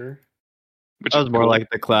 for sure. Which I is was more cool. like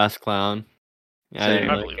the class clown. Yeah, I Same. didn't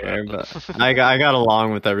I really believe care, that. but I got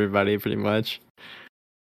along with everybody pretty much.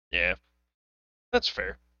 Yeah. That's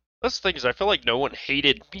fair. That's the thing is I feel like no one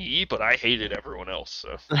hated me, but I hated everyone else,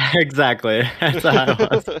 so. Exactly. That's how it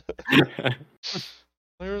was.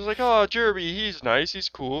 They was like, oh, Jeremy, he's nice, he's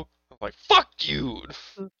cool. I'm like, fuck you!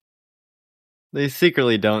 They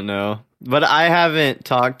secretly don't know. But I haven't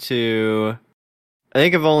talked to. I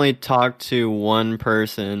think I've only talked to one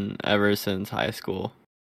person ever since high school.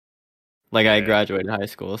 Like, I Yeah. graduated high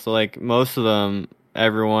school. So, like, most of them,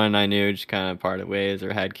 everyone I knew just kind of parted ways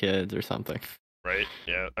or had kids or something. Right?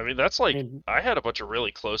 Yeah. I mean, that's like, mean- I had a bunch of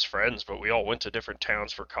really close friends, but we all went to different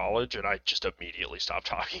towns for college, and I just immediately stopped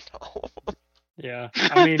talking to all of them. Yeah,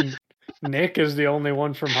 I mean, Nick is the only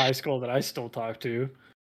one from high school that I still talk to.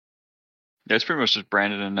 Yeah, it's pretty much just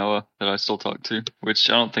Brandon and Noah that I still talk to, which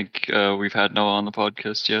I don't think we've had Noah on the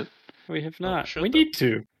podcast yet. We have Oh, we not. should, We though. need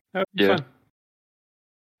to. That would be Yeah. fun.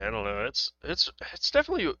 I don't know. It's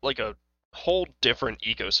definitely like a whole different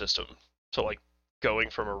ecosystem to like going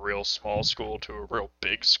from a real small school to a real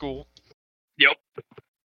big school. Yep.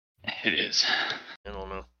 It is. I don't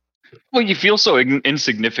know. Well, you feel so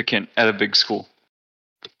insignificant at a big school.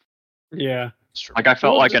 Yeah. It's true. Like, I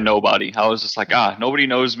felt Well, like a nobody. I was just like, nobody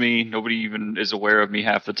knows me. Nobody even is aware of me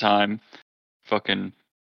half the time. Fucking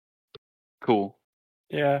cool.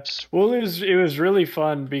 Yeah. Well, it was really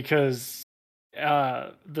fun because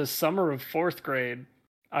the summer of 4th grade,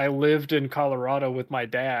 I lived in Colorado with my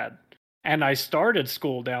dad, and I started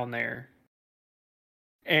school down there.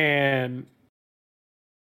 And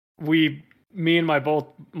me and my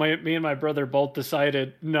brother both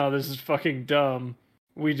decided, no, this is fucking dumb.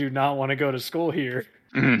 We do not want to go to school here.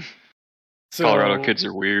 So, Colorado kids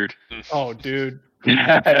are weird. Oh, dude,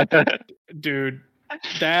 that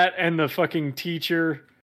and the fucking teacher,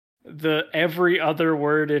 the every other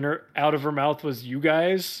word out of her mouth was "you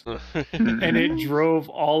guys," and it drove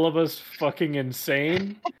all of us fucking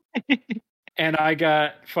insane. And I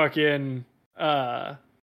got fucking I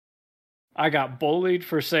got bullied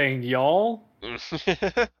for saying y'all. I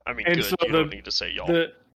mean, And good. so You don't need to say y'all.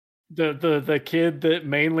 The kid that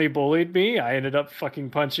mainly bullied me, I ended up fucking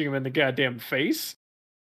punching him in the goddamn face.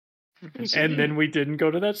 And then we didn't go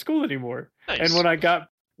to that school anymore. Nice. And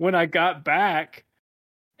when I got back,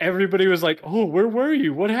 everybody was like, "Oh, where were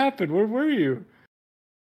you? What happened? Where were you?"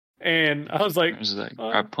 And I was like, It was like,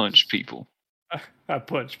 I punch people. I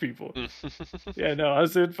punch people. Yeah, no, I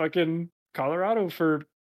was in fucking Colorado for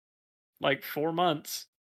like 4 months.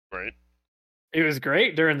 Right. It was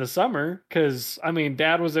great during the summer because, I mean,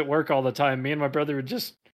 Dad was at work all the time. Me and my brother would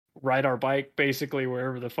just ride our bike basically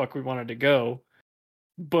wherever the fuck we wanted to go.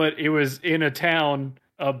 But it was in a town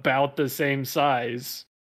about the same size.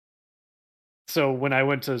 So when I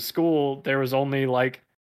went to school, there was only like,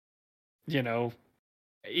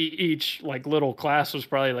 each like little class was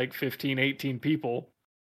probably like 15, 18 people.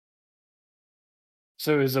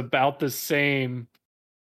 So it was about the same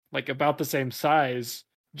size.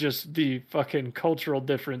 Just the fucking cultural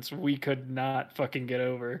difference we could not fucking get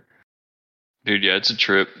over. Dude, yeah, it's a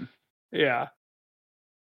trip. Yeah.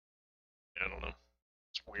 I don't know.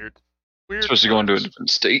 It's weird. Weird. Especially going to a times. different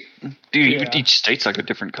state. Dude, even Yeah. each state's like a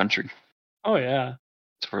different country Oh yeah.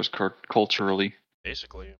 as far as culturally.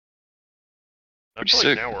 Basically. I Pretty feel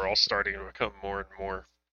sick. like now we're all starting to become more and more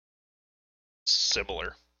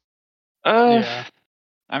similar. Yeah.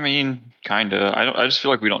 I mean, kinda. I just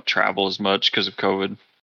feel like we don't travel as much because of COVID.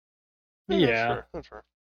 Yeah. That's fair.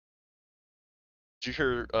 Did you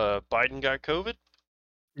hear Biden got COVID?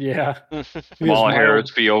 Yeah. Kamala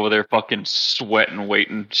Harris be over there fucking sweating,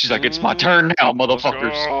 waiting. She's like, "It's my turn now,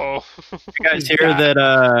 motherfuckers." You guys hear that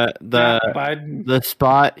Biden. the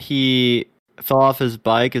spot he fell off his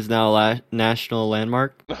bike is now a national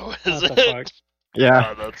landmark? No, What is the it? fuck?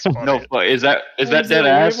 Yeah. Oh, that's funny. No, but is that Is dead it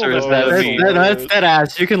ass or is labeled that a as- meme? That's dead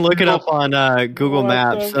ass. You can look it up on Google What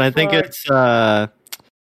Maps, the and I think fuck?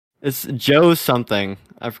 it's Joe something.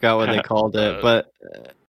 I forgot what they called it, but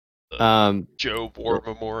Joe War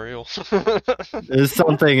Memorial. it's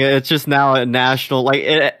something. It's just now a national. Like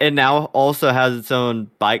it now also has its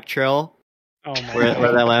own bike trail Oh my where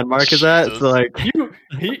god. that landmark is at. Jesus. So like,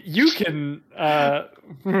 You can fall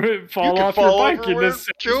You off can your fall bike over in where the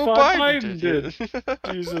same Joe spot Biden did.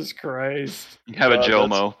 Jesus Christ. You have a God,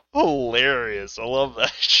 Jomo. Hilarious. I love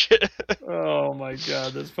that shit. Oh my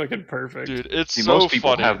god, that's fucking perfect. Dude, it's See, so most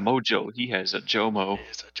people funny. have Mojo. He has a Jomo.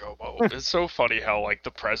 It's a Jomo. It's so funny how like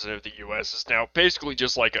the president of the U.S. is now basically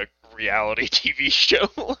just like a reality TV show.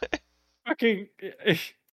 Fucking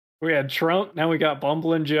we had Trump, now we got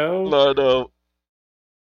Bumbling Joe. No.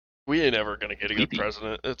 We ain't ever gonna get a good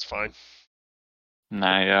president. It's fine.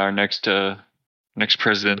 Nah, yeah, our next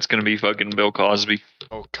president's gonna be fucking Bill Cosby.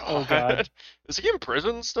 Oh god. Oh, God. Is he in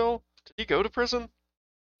prison still? Did he go to prison?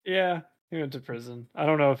 Yeah, he went to prison. I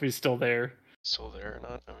don't know if he's still there. Still there or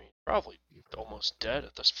not? I mean, probably almost dead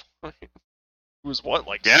at this point. He was what,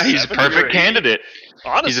 like Yeah, he's a 70 or perfect 80? candidate.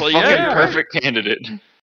 Honestly, He's a fucking yeah. perfect candidate.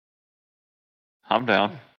 I'm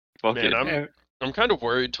down. Fuck Man, it. I'm kind of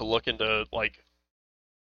worried to look into like.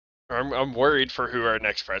 Or I'm worried for who our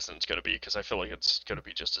next president's gonna be because I feel like it's gonna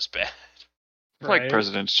be just as bad. I feel like Right.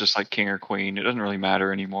 president's just like king or queen. It doesn't really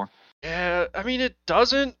matter anymore. Yeah, I mean it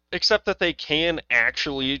doesn't, except that they can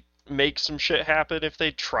actually make some shit happen if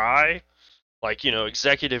they try. Like,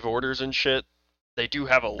 executive orders and shit. They do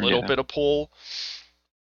have a little Yeah. bit of pull.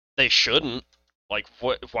 They shouldn't. Like,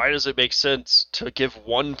 why does it make sense to give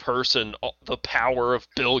one person the power of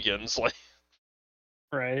billions? Like,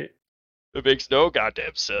 Right. it makes no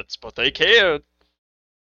goddamn sense, but they can.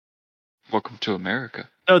 Welcome to America.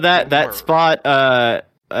 so that Or- spot Bet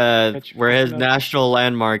you where his fucking know. national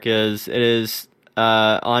landmark is, it is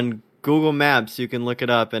on Google Maps. You can look it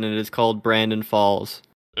up, and it is called Brandon Falls.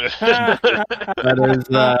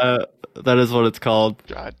 That is what it's called.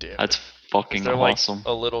 God damn it. That's Is fucking there like awesome.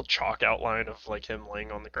 a little chalk outline of like him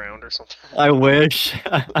laying on the ground or something? I wish.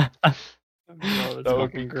 Oh, that's That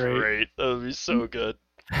would be fucking great. That would be so good.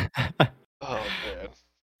 Oh man.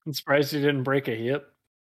 I'm surprised he didn't break a hip.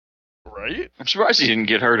 Right? I'm surprised he didn't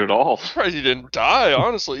get hurt at all. I'm surprised he didn't die,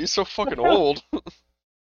 honestly. He's so fucking old.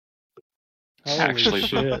 Holy Actually.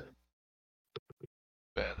 shit.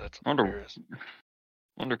 Man, that's I wonder- hilarious.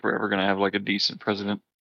 Wonder if we're ever gonna have like a decent president.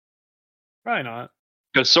 Probably not.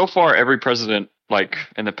 Because so far, every president, like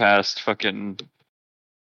in the past, fucking,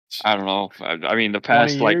 I don't know. I mean, the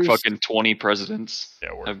past 20 like years? fucking 20 presidents Yeah,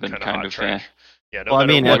 we're have been kinda kind hot of. trash. Yeah, no Well, I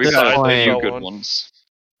matter mean, what at We've this side had a they few go good on. ones.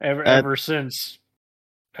 Ever since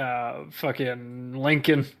fucking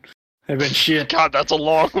Lincoln have been shit. God, that's a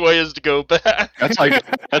long ways to go back. That's like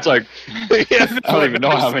Yeah, I don't even know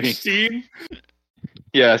how many. 16?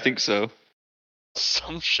 Yeah, I think so.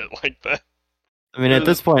 some shit like that. I mean, at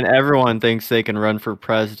this point, everyone thinks they can run for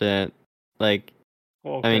president. Like,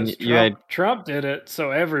 Well, I mean, 'cause you Trump did it,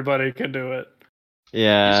 so everybody can do it. You just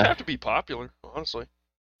yeah. have to be popular, honestly.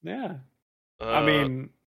 Yeah. Uh, I mean,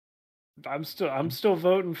 I'm still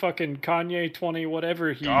voting fucking Kanye 20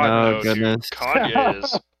 whatever he God, Oh, no, goodness. Dude, Kanye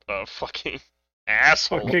is a fucking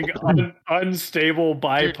asshole. fucking unstable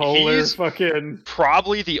bipolar he's- fucking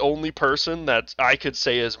Probably the only person that I could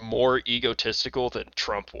say is more egotistical than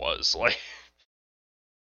Trump was. Like,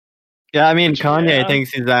 Yeah, I mean, Which, Kanye yeah.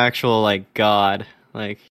 thinks he's the actual, like, God.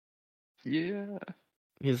 Like, Yeah.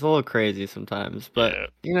 he's a little crazy sometimes. But, yeah,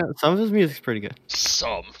 you know, some of his music's pretty good.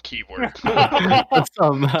 some keyword.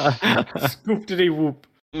 Some, scoop-diddy whoop.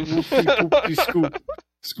 Whoopty poopty scoop.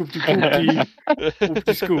 Scoopty poopty.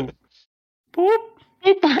 Whoopty scoop. Poop.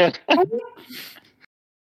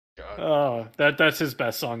 God. Oh, that's his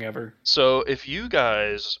best song ever. So, if you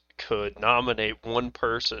guys could nominate one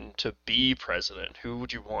person to be president, who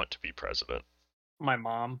would you want to be president? My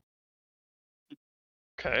mom.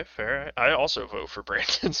 Okay, fair. I also vote for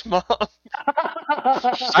Brandon's mom.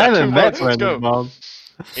 I haven't two met votes, let's go. Brandon's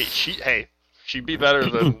mom. Hey, she'd be better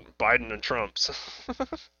than Biden and Trump's.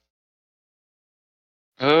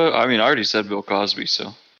 I mean, I already said Bill Cosby,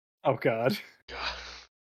 so Oh God, God.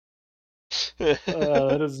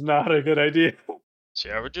 that is not a good idea.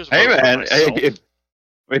 See, I would just hey vote for man, myself.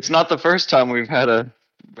 it's not the first time we've had a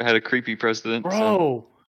creepy president. so-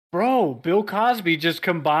 Bro, Bill Cosby just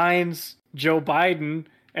combines Joe Biden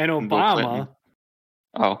and Bill Obama. Clinton.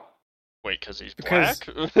 Oh. Wait, because he's Because-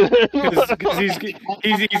 black? Because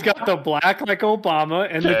he's got the black like Obama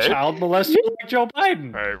and the Okay. child molester like Joe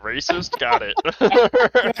Biden. All right, racist. Got it.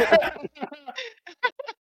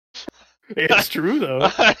 It's true though.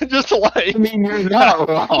 I just like. I mean, you're not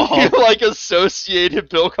You like associated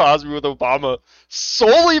Bill Cosby with Obama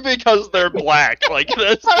solely because they're black. Like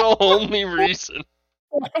that's the only reason.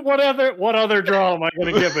 What other draw am I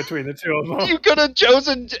going to get between the two of them? You could have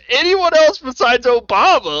chosen anyone else besides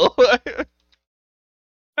Obama.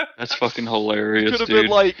 That's fucking hilarious, Could have dude.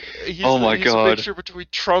 been like, he's, Oh my he's God. a mixture between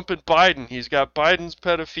Trump and Biden. He's got Biden's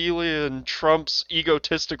pedophilia and Trump's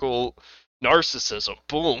egotistical narcissism.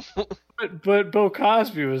 Boom. But Bill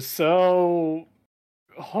Cosby was so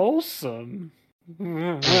wholesome.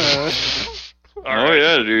 Oh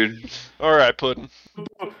yeah, dude. All right, Puddin.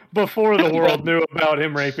 Before the world knew about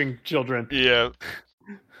him raping children. Yeah.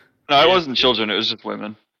 No, it wasn't children. It was just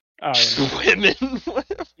women. Oh, yeah. Women.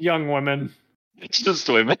 Young women. It's just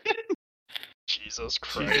women. Jesus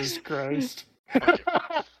Christ. Jesus Christ.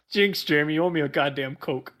 Jinx, Jeremy, you owe me a goddamn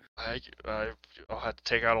Coke. I'll have to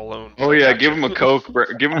take out a loan. Oh yeah, give him a Coke.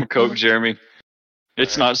 Give him a Coke, Jeremy.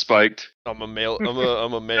 It's not spiked. I'm gonna mail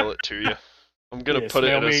it to you. I'm gonna Yes, put it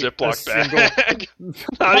mail in a me a Ziploc single- bag.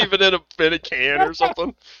 Not even in a can or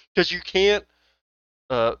something. Because you can't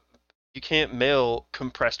mail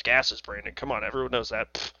compressed gases, Brandon. Come on, everyone knows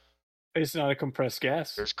that. Pfft, It's not a compressed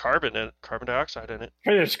gas. there's carbon dioxide in it.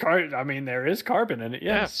 There is carbon in it,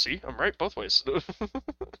 Yeah, yes. see, I'm right both ways.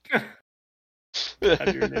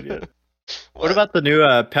 God, you're an idiot. What about the new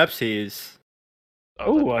Pepsis?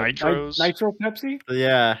 oh, the Ooh, nitros? Nitro Pepsi?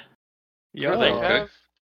 Yeah. Are they Okay.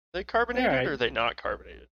 they carbonated Alright. or are they not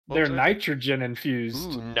carbonated? What They're was that? nitrogen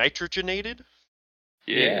infused. Ooh, nitrogenated?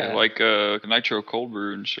 Yeah, Yeah. like nitro cold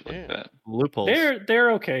brew and shit Yeah. like that. Loopholes.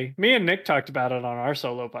 They're okay. Me and Nick talked about it on our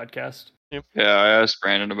solo podcast. Yeah, I asked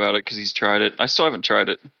Brandon about it because he's tried it. I still haven't tried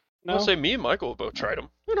it. No, I'll say me and Michael both tried them.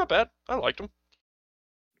 They're not bad. I liked them.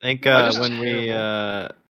 I think I just- when we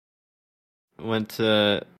went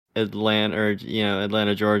to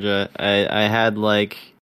Atlanta, Georgia, I had like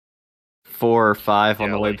 4 or 5 on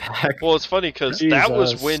Yeah, the way like- back. Well, it's funny because that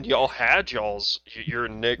was Jesus. when y'all had your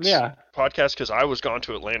Nick's yeah. podcast because I was gone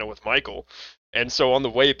to Atlanta with Michael, and so on the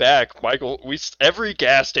way back, Michael, every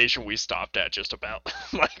gas station we stopped at just about,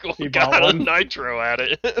 Michael He got bought a one? nitro at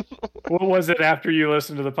it. What was it after you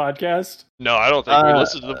listened to the podcast? No, I don't think we Uh,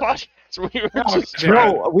 listened to the podcast. We were Oh, just yeah.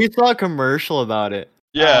 No, we saw a commercial about it.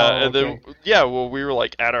 yeah, Oh, and then okay. well, we were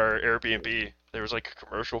like at our Airbnb. There was like a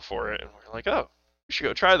commercial for it, and we were like, oh, we should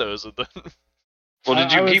go try those. And then Well,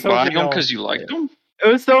 did I you was keep hoping buying them y'all- because you liked them? It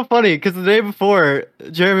was so funny because the day before,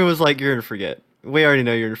 Jeremy was like, "You're gonna forget. We already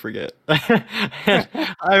know you're gonna forget."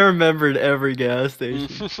 I remembered every gas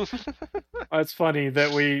station. It's funny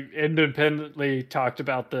that we independently talked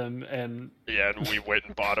about them, and yeah, and we went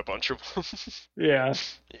and bought a bunch of them. yeah,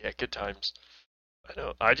 Yeah, good times. I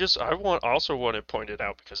know. Also want to point it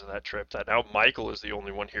out because of that trip that now Michael is the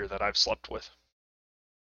only one here that I've slept with.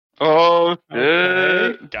 Oh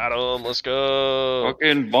Okay. shit! Got him. Let's go.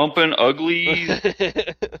 Fucking bumping uglies.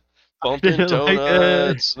 Bumping Like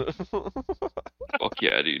donuts. Fuck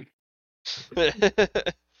yeah, dude.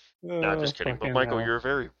 No, just kidding. But Fucking Michael, hell. you're a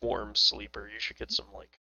very warm sleeper. You should get some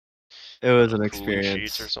like It was an cooling experience.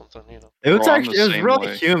 sheets or something. You know, It was Bro, I'm actually the it was same really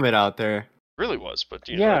way. humid out there. really was. But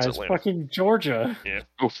you know, Yeah, it's it's Atlanta. fucking Georgia.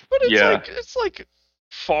 Oof. But it's yeah. it's like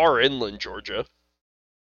far inland Georgia.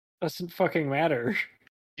 Doesn't fucking matter.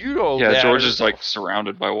 You know. Yeah, that Georgia's or- like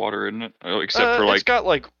surrounded by water, isn't it? Oh, except for it's like, got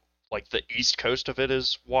like the east coast of it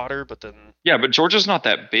is water, but then yeah, but Georgia's not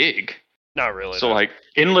that big. not really. So no. like,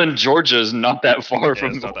 inland Georgia is not that far Yeah,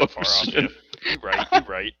 from it's the not that far off. ocean. Yeah. You're right. You're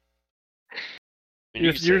right. I mean, you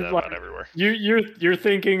You're- can say you're that like- about everywhere. You're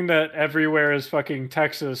thinking that everywhere is fucking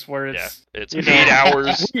Texas, where Yeah, it's it's you 8 know,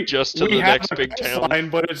 hours we- just to we the have next a big town. coastline,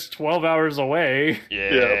 but it's 12 hours away.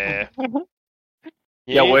 Yeah.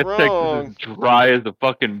 You Yeah, ain't West Texas wrong. is dry as a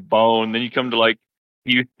fucking bone. Then you come to like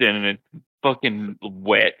Houston and it's fucking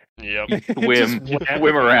wet. Yep. Swim, Just wet.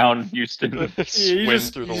 swim around Houston. Yeah, you Swim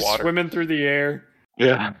just- through you the just water. swimming through the air.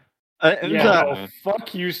 Yeah. It was, Yeah, uh, no, fuck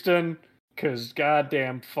Houston, cause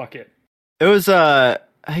goddamn, fuck it. it was I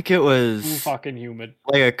think it Too was fucking humid.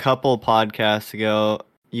 like a couple podcasts ago.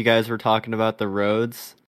 You guys were talking about the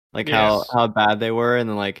roads, like Yes. how bad they were, and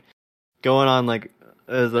then like going on like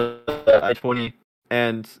the I-20,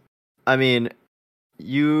 and I mean,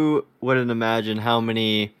 you wouldn't imagine how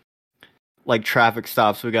many like traffic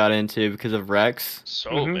stops we got into because of wrecks. So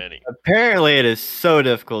Mhm. many. Apparently, it is so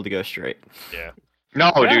difficult to go straight. Yeah.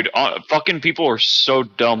 No, Yeah. dude. Fucking people are so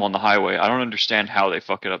dumb on the highway. I don't understand how they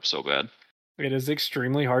fuck it up so bad. It is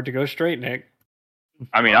extremely hard to go straight, Nick.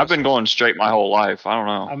 I mean, I've been going straight my whole life. I don't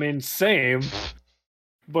know. I mean, same,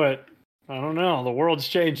 but I don't know. The world's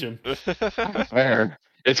changing. Fair.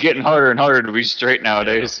 It's getting harder and harder to be straight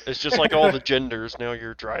nowadays. It's just like all the genders. Now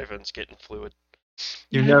your driving's getting fluid.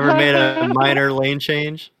 You've never made a minor lane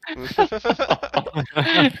change? Hey,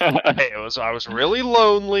 I was really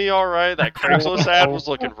lonely, alright. That Craigslist ad was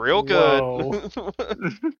looking real good.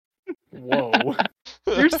 Whoa.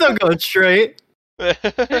 You're still going straight.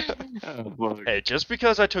 Hey, just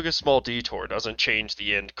because I took a small detour doesn't change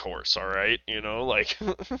the end course, alright? You know, like...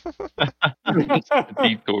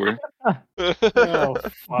 Detour. Oh,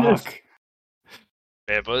 fuck.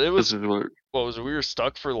 Man, but it was... This is what... What was it? We were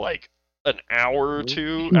stuck for like an hour or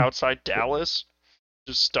two outside Dallas.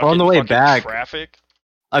 Just stuck On in the way fucking back. traffic.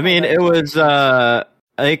 I mean, it was, I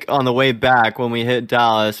think on the way back when we hit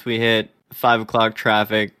Dallas, we hit 5 o'clock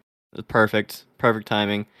traffic. It was perfect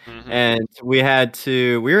timing. Mm-hmm. And we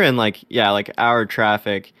were in like hour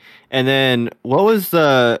traffic. And then what was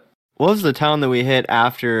the town that we hit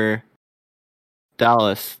after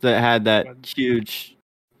Dallas that had that huge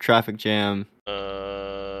traffic jam?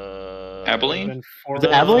 Abilene? Was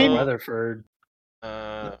it Abilene? Weatherford. It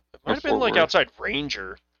might have been like Worth. outside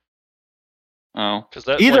Ranger. Oh. Cause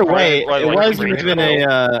that, Either like, way, right, it like, wasn't Ranger even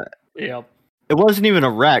Hill. Yep. it wasn't even a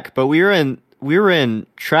wreck, but we were in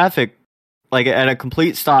traffic like at a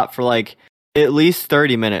complete stop for like at least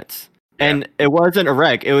 30 minutes. Yeah. And it wasn't a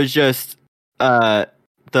wreck. It was just the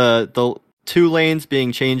 2 lanes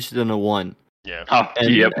being changed into 1. Yeah. Oh,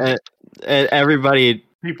 And, yep. and everybody,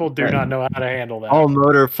 People do not know how to handle that. all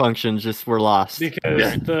motor functions just were lost. Because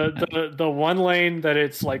Yeah. the one lane that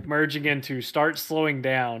it's like merging into starts slowing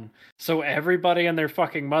down, so everybody and their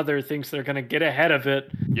fucking mother thinks they're gonna get ahead of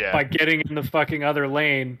it Yeah. by getting in the fucking other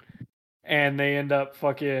lane, and they end up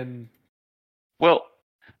fucking. Well,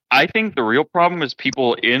 I think the real problem is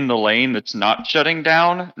people in the lane that's not shutting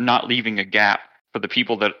down, not leaving a gap for the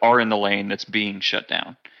people that are in the lane that's being shut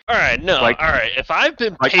down. Alright, no. Like- Alright, if I've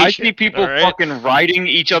been Like, patient... I see people alright? fucking riding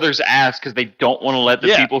each other's ass because they don't want to let the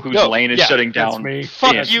Yeah, people whose no, lane is yeah, shutting That's down. me.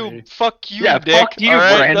 Fuck That's you, me. fuck you, Yeah, Nick. fuck you,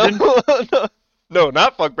 alright? Brandon. No,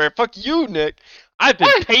 not fuck Brandon. Fuck you, Nick. I've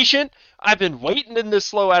been patient. I've been waiting in this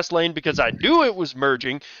slow ass lane because I knew it was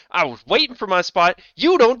merging. I was waiting for my spot.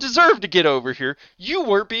 You don't deserve to get over here. You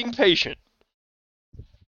weren't being patient.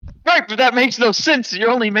 Right, but that makes no sense. You're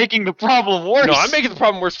only making the problem worse. No, I'm making the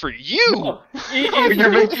problem worse for you. You're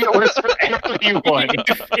making it worse for everyone.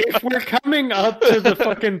 If we're coming up to the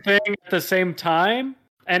fucking thing at the same time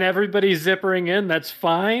and everybody's zippering in, that's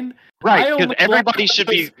fine. Right, I because only everybody like should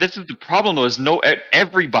be. those- This is the problem, though. Is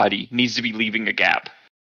everybody needs to be leaving a gap,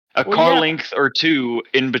 a Well, car yeah. length or 2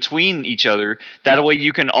 in between each other. That way,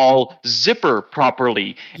 you can all zipper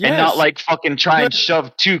properly and Yes. not like fucking try and But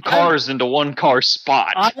shove 2 cars into one car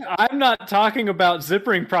spot. I'm not talking about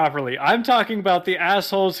zippering properly. I'm talking about the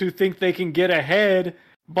assholes who think they can get ahead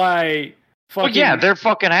by well, fucking. yeah, they're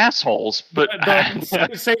fucking assholes, but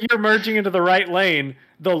say you're merging into the right lane,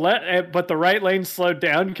 but the right lane slowed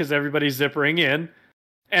down because everybody's zippering in,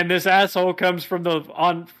 and this asshole comes from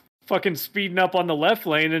on fucking speeding up on the left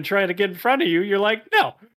lane and trying to get in front of you. You're like,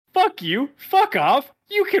 no, fuck you, fuck off.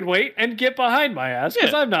 You can wait and get behind my ass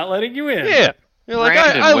because Yeah. I'm not letting you in. Yeah. You're like,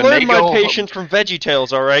 Brandon, I when learned they my go- patience from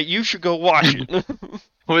VeggieTales, alright? You should go watch it.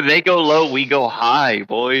 when they go low, we go high,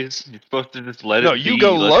 boys. You're supposed to just let No, it be. you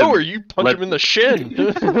go let low them- or you punch let- him in the shin.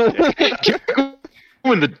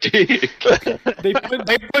 in the dick.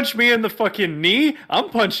 They punched me in the fucking knee. I'm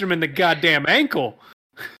punching them in the goddamn ankle.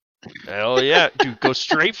 Hell yeah. Dude, go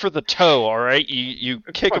straight for the toe, alright? You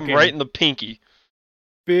kick him Fucking- right in the pinky.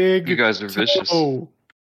 Big. You guys are vicious. toe.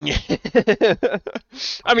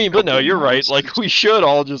 I mean, but no, you're right. Like, we should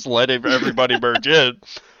all just let everybody merge in.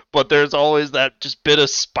 But there's always that just bit of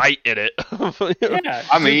spite in it. Yeah,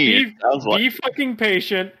 I just mean, be, it sounds like- be fucking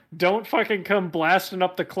patient. Don't fucking come blasting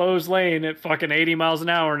up the closed lane at fucking 80 miles an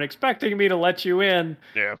hour and expecting me to let you in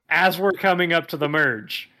Yeah. as we're coming up to the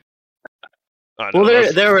merge. I know, Well,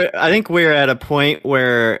 that's- there were. I think we were at a point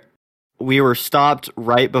where we were stopped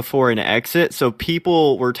right before an exit, so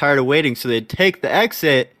people were tired of waiting, so they'd take the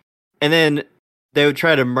exit, and then they would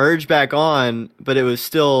try to merge back on, but it was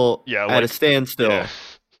still Yeah, at a like- standstill. yeah.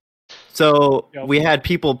 So Yep. we had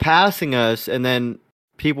people passing us, and then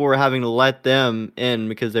people were having to let them in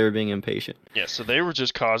because they were being impatient. Yeah, so they were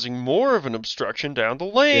just causing more of an obstruction down the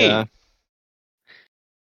lane. Yeah,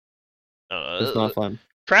 Uh, it's not fun.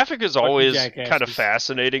 Traffic is always jackasses. kind of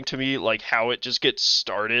fascinating to me, like how it just gets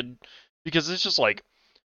started, because it's just like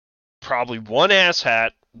probably one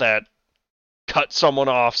asshat that cut someone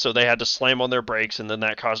off, so they had to slam on their brakes, and then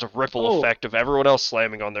that caused a ripple Oh. effect of everyone else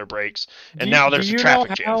slamming on their brakes, and Do now you- there's do a you know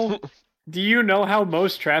traffic jam. Do you know how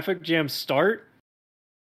most traffic jams start?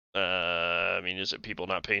 I mean, is it people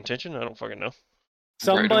not paying attention? I don't fucking know.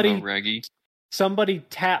 Somebody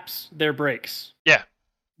taps their brakes. Yeah.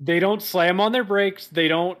 They don't slam on their brakes. They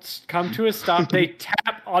don't come to a stop. They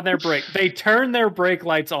tap on their brake. They turn their brake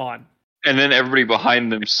lights on. And then everybody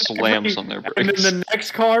behind them slams on their brakes. And then the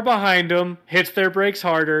next car behind them hits their brakes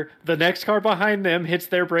harder. The next car behind them hits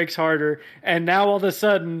their brakes harder. And now all of a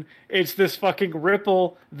sudden, it's this fucking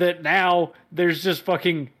ripple that now there's just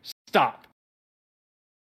fucking stop.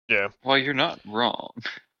 Yeah. Well, you're not wrong.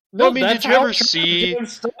 No, I mean, did you ever see?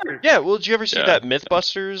 Yeah, well, did you ever see Yeah. that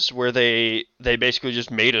MythBusters where they basically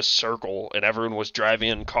just made a circle and everyone was driving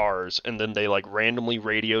in cars and then they like randomly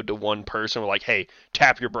radioed to one person, were like, "Hey,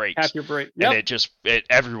 tap your brakes," Tap your brake. and Yep.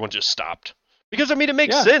 everyone just stopped because I mean it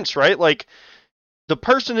makes Yeah. sense, right? Like the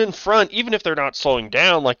person in front, even if they're not slowing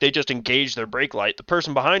down, like they just engage their brake light. The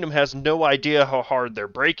person behind them has no idea how hard they're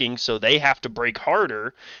braking, so they have to brake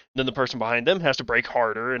harder. Then the person behind them has to brake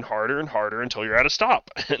harder and harder and harder until you're at a stop.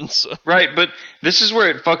 And so, Right, but this is where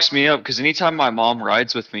it fucks me up because anytime my mom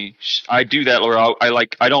rides with me, I do that where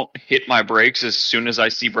I don't hit my brakes as soon as I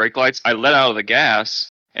see brake lights. I let out of the gas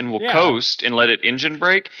and will Yeah. coast and let it engine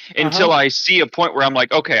brake until I see a point where I'm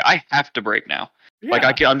like, okay, I have to brake now. Yeah.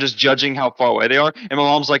 Like I'm just judging how far away they are, and my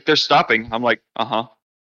mom's like, they're stopping. I'm like, No,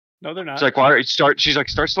 they're not. She's like, why? She's like,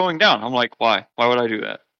 start slowing down. I'm like, why? Why would I do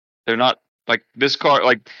that? They're not like this car.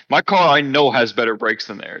 Like my car, I know has better brakes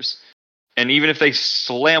than theirs, and even if they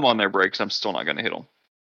slam on their brakes, I'm still not gonna hit them.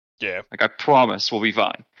 yeah. Like I promise, we'll be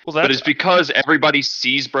fine. Well, But it's because everybody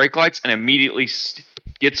sees brake lights and immediately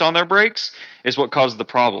gets on their brakes is what caused the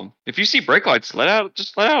problem. If you see brake lights, just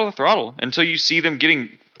let out of the throttle until you see them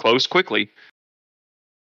getting close quickly.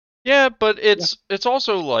 yeah, but it's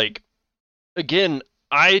also like, again,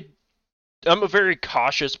 I'm a very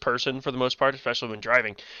cautious person for the most part, especially when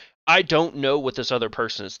driving. I don't know what this other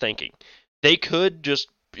person is thinking. They could just,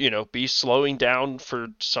 be slowing down for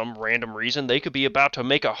some random reason. They could be about to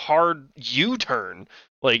make a hard U-turn.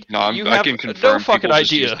 Like, No, you I have can confirm no fucking people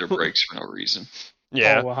just idea. use their brakes for no reason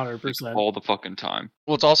Yeah. Oh, 100%. all the fucking time.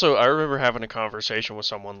 Well, it's also, I remember having a conversation with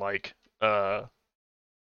someone like,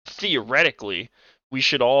 theoretically, we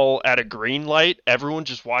should all, at a green light, everyone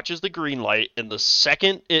just watches the green light, and the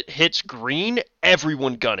second it hits green,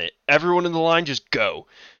 everyone gun it. Everyone in the line just go.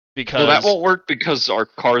 Because Well, that won't work because our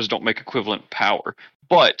cars don't make equivalent power.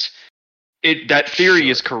 But that theory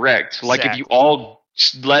is correct. Like if you all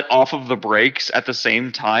let off of the brakes at the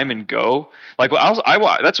same time and go, like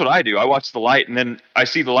that's what I do. I watch the light and then I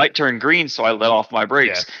see the light turn green, so I let off my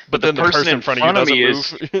brakes. Yeah. But then the person in front of me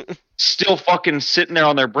doesn't is move. still fucking sitting there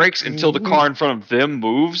on their brakes until the car in front of them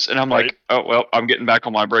moves, and I'm like, oh well, I'm getting back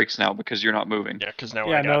on my brakes now because you're not moving. Yeah, because now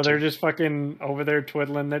Yeah, I got no, they're to. just fucking over there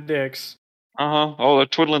twiddling their dicks. Oh, they're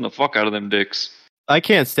twiddling the fuck out of them dicks. I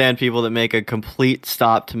can't stand people that make a complete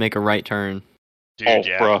stop to make a right turn. Dude, Oh,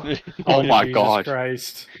 yeah. bro. Oh my Jesus god.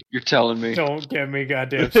 Christ. You're telling me. Don't get me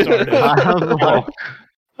goddamn started. Oh.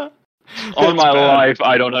 On my life,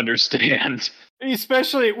 I don't understand.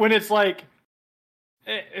 Especially when it's like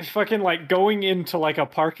fucking like going into like a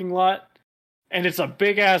parking lot and it's a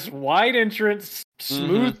big ass wide entrance,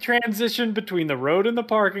 smooth transition between the road and the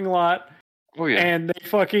parking lot. Oh yeah. And they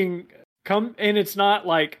fucking come, and it's not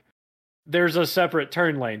like there's a separate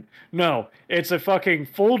turn lane. No, it's a fucking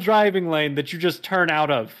full driving lane that you just turn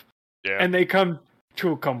out of. Yeah. And they come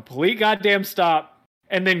to a complete goddamn stop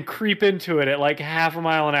and then creep into it at like half a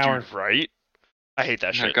mile an hour. Dude, right? I hate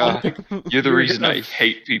that Oh my shit. God. You're the You're reason gonna- I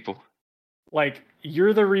hate people. Like,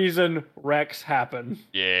 you're the reason wrecks happen.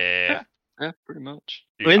 Yeah. Yeah, pretty much.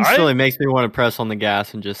 Dude, It instantly makes me want to press on the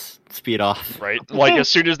gas and just speed off. right? Like, as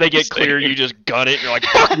soon as they get clear, Same. you just gun it, and you're like,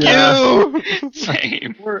 fuck Yeah. you!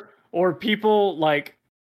 Same. Or people like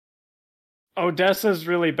Odessa's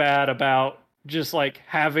really bad about just like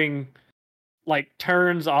having like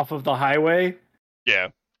turns off of the highway. Yeah.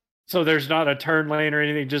 So there's not a turn lane or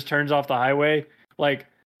anything, just turns off the highway. Like,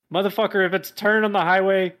 motherfucker, if it's turn on the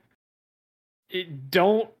highway,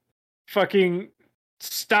 don't fucking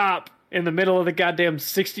stop in the middle of the goddamn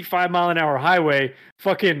 65-mile-an-hour highway.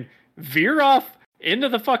 Fucking veer off into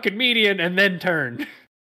the fucking median and then turn.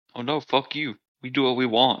 Oh no, fuck you. We do what we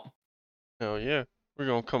want. Oh, yeah. We're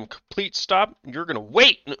gonna come complete stop. You're gonna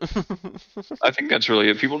wait! I think that's really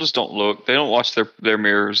it. People just don't look. They don't watch their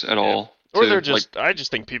mirrors at all. Or to, they're just, I just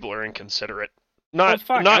think people are inconsiderate. Not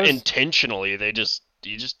Well, fuck, not I was- intentionally, they just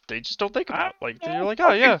don't think about it. Like, they're like,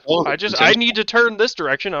 I oh yeah, think- I need to turn this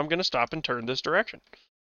direction, I'm gonna stop and turn this direction.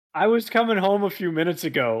 I was coming home a few minutes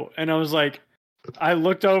ago, and I was like, I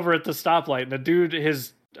looked over at the stoplight, and the dude,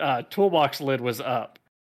 his toolbox lid was up.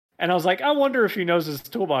 And I was like, I wonder if he knows his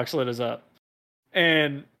toolbox lid is up.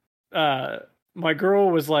 And my girl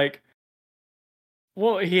was like,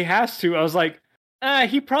 well, he has to. I was like,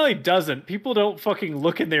 he probably doesn't. People don't fucking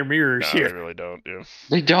look in their mirrors No, here. they really don't. Yeah.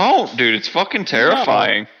 They don't, dude. It's fucking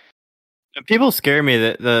terrifying. People scare me.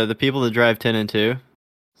 The people that drive 10 and 2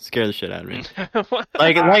 scare the shit out of me.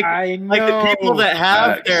 Like I the people that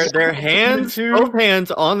have their hands, both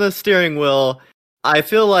hands on the steering wheel. I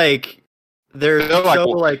feel like they're so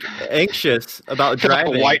like anxious about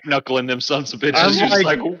driving. Like white knuckling them sons of bitches. I'm You're just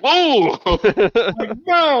like, whoa! Like,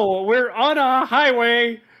 no, we're on a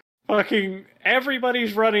highway. Fucking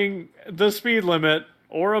everybody's running the speed limit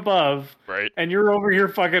or above, Right. and you're over here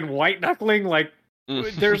fucking white knuckling like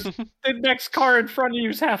there's the next car in front of you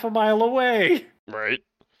is half a mile away. Right.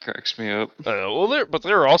 Cracks me up. Well,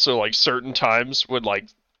 there are also like certain times when like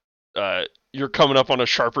you're coming up on a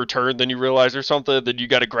sharper turn than you realize or something, then you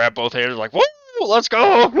got to grab both hands like, whoa, let's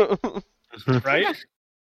go. Right?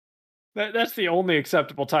 That's the only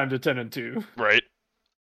acceptable time to 10 and 2. Right.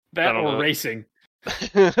 That or racing.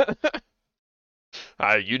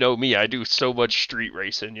 You know me, I do so much street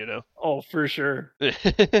racing, you know. Oh, for sure.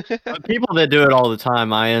 But people that do it all the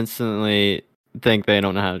time, I instantly think they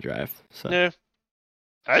don't know how to drive. So Yeah.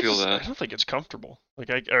 I feel that. I don't think it's comfortable.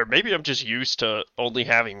 Like or maybe I'm just used to only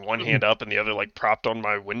having one hand up and the other like propped on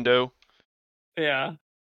my window. Yeah.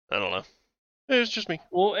 I don't know. It's just me.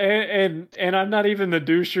 Well, and I'm not even the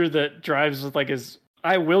doucher that drives with like his.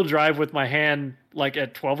 I will drive with my hand like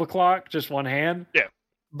at 12 o'clock, just one hand. Yeah.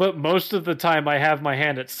 But most of the time, I have my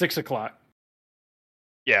hand at 6 o'clock.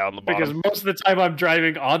 Yeah, on the bottom. Because most of the time, I'm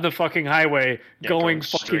driving on the fucking highway, going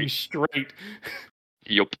fucking straight.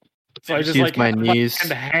 Yup. So I just Use like my have knees.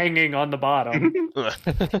 hand hanging on the bottom.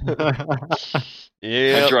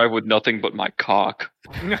 Yeah. I drive with nothing but my cock.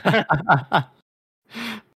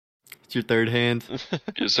 It's your third hand.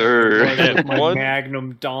 Yes, sir. And my one-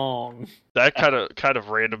 magnum dong. That kind of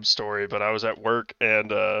random story, but I was at work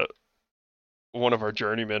and one of our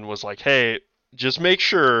journeymen was like, "Hey, just make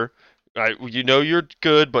sure you know you're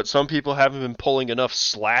good, but some people haven't been pulling enough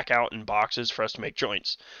slack out in boxes for us to make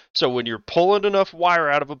joints. So when you're pulling enough wire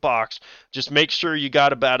out of a box, just make sure you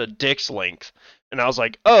got about a dick's length." And I was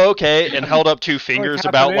like, "Oh, okay," and held up two fingers half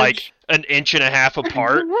about an like inch? an inch and a half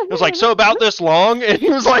apart. I was like, "So about this long?" And he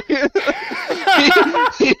was like, he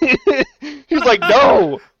was like,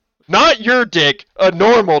 "No. Not your dick, a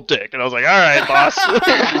normal dick." And I was like, all right, boss.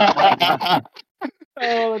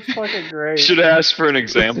 Oh, that's fucking great. Should ask for an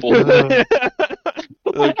example. They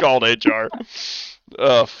called HR.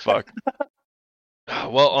 Oh, fuck.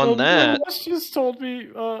 Well, on that... The boss just told me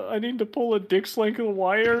I need to pull a dick's length of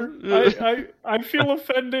wire. I feel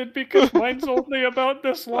offended because mine's only about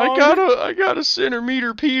this long. I got a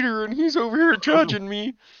centimeter Peter, and he's over here judging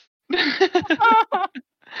me.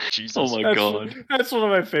 Jesus. Oh my god. That's one of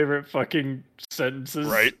my favorite fucking sentences.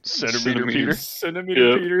 Right? Centimeter Peter.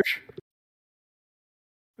 Centimeter Yep. Peter.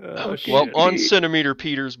 Well, shit. on Centimeter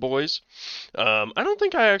Peters, boys, I don't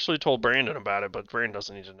think I actually told Brandon about it, but Brandon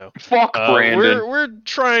doesn't need to know. Fuck Brandon. We're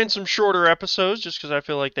trying some shorter episodes just because I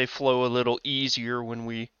feel like they flow a little easier when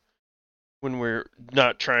we're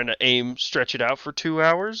not trying to stretch it out for 2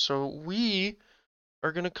 hours. So we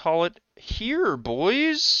are gonna call it here,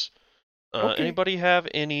 boys. Okay. Anybody have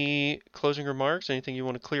any closing remarks? Anything you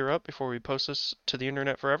want to clear up before we post this to the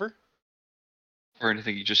internet forever? Or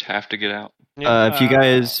anything you just have to get out. If you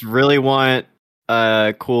guys really want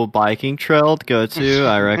a cool biking trail to go to,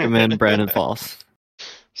 I recommend Brandon Falls.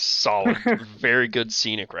 Solid, very good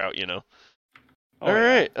scenic route, you know. Oh, All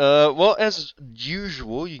yeah. right. Well, as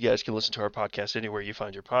usual, you guys can listen to our podcast anywhere you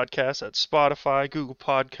find your podcasts. That's Spotify, Google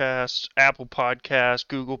Podcasts, Apple Podcasts,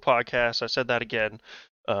 Google Podcasts. I said that again.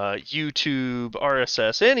 YouTube,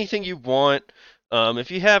 RSS, anything you want.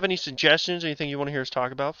 If you have any suggestions, anything you want to hear us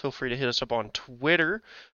talk about, feel free to hit us up on Twitter.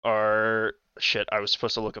 Shit, I was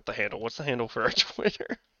supposed to look up the handle. What's the handle for our Twitter?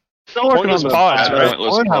 Pointless Pods, right?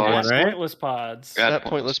 Pointless Pods. Yeah. At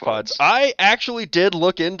Pointless Pointless Pods. Pods. I actually did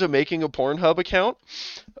look into making a Pornhub account.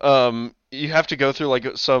 You have to go through like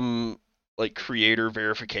some like creator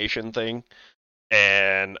verification thing,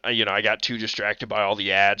 and I got too distracted by all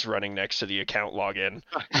the ads running next to the account login,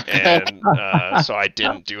 and so I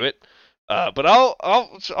didn't do it. But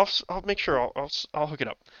I'll make sure I'll hook it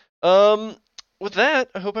up. With that,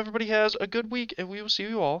 I hope everybody has a good week, and we will see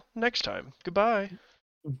you all next time. Goodbye.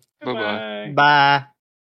 Bye-bye. Bye.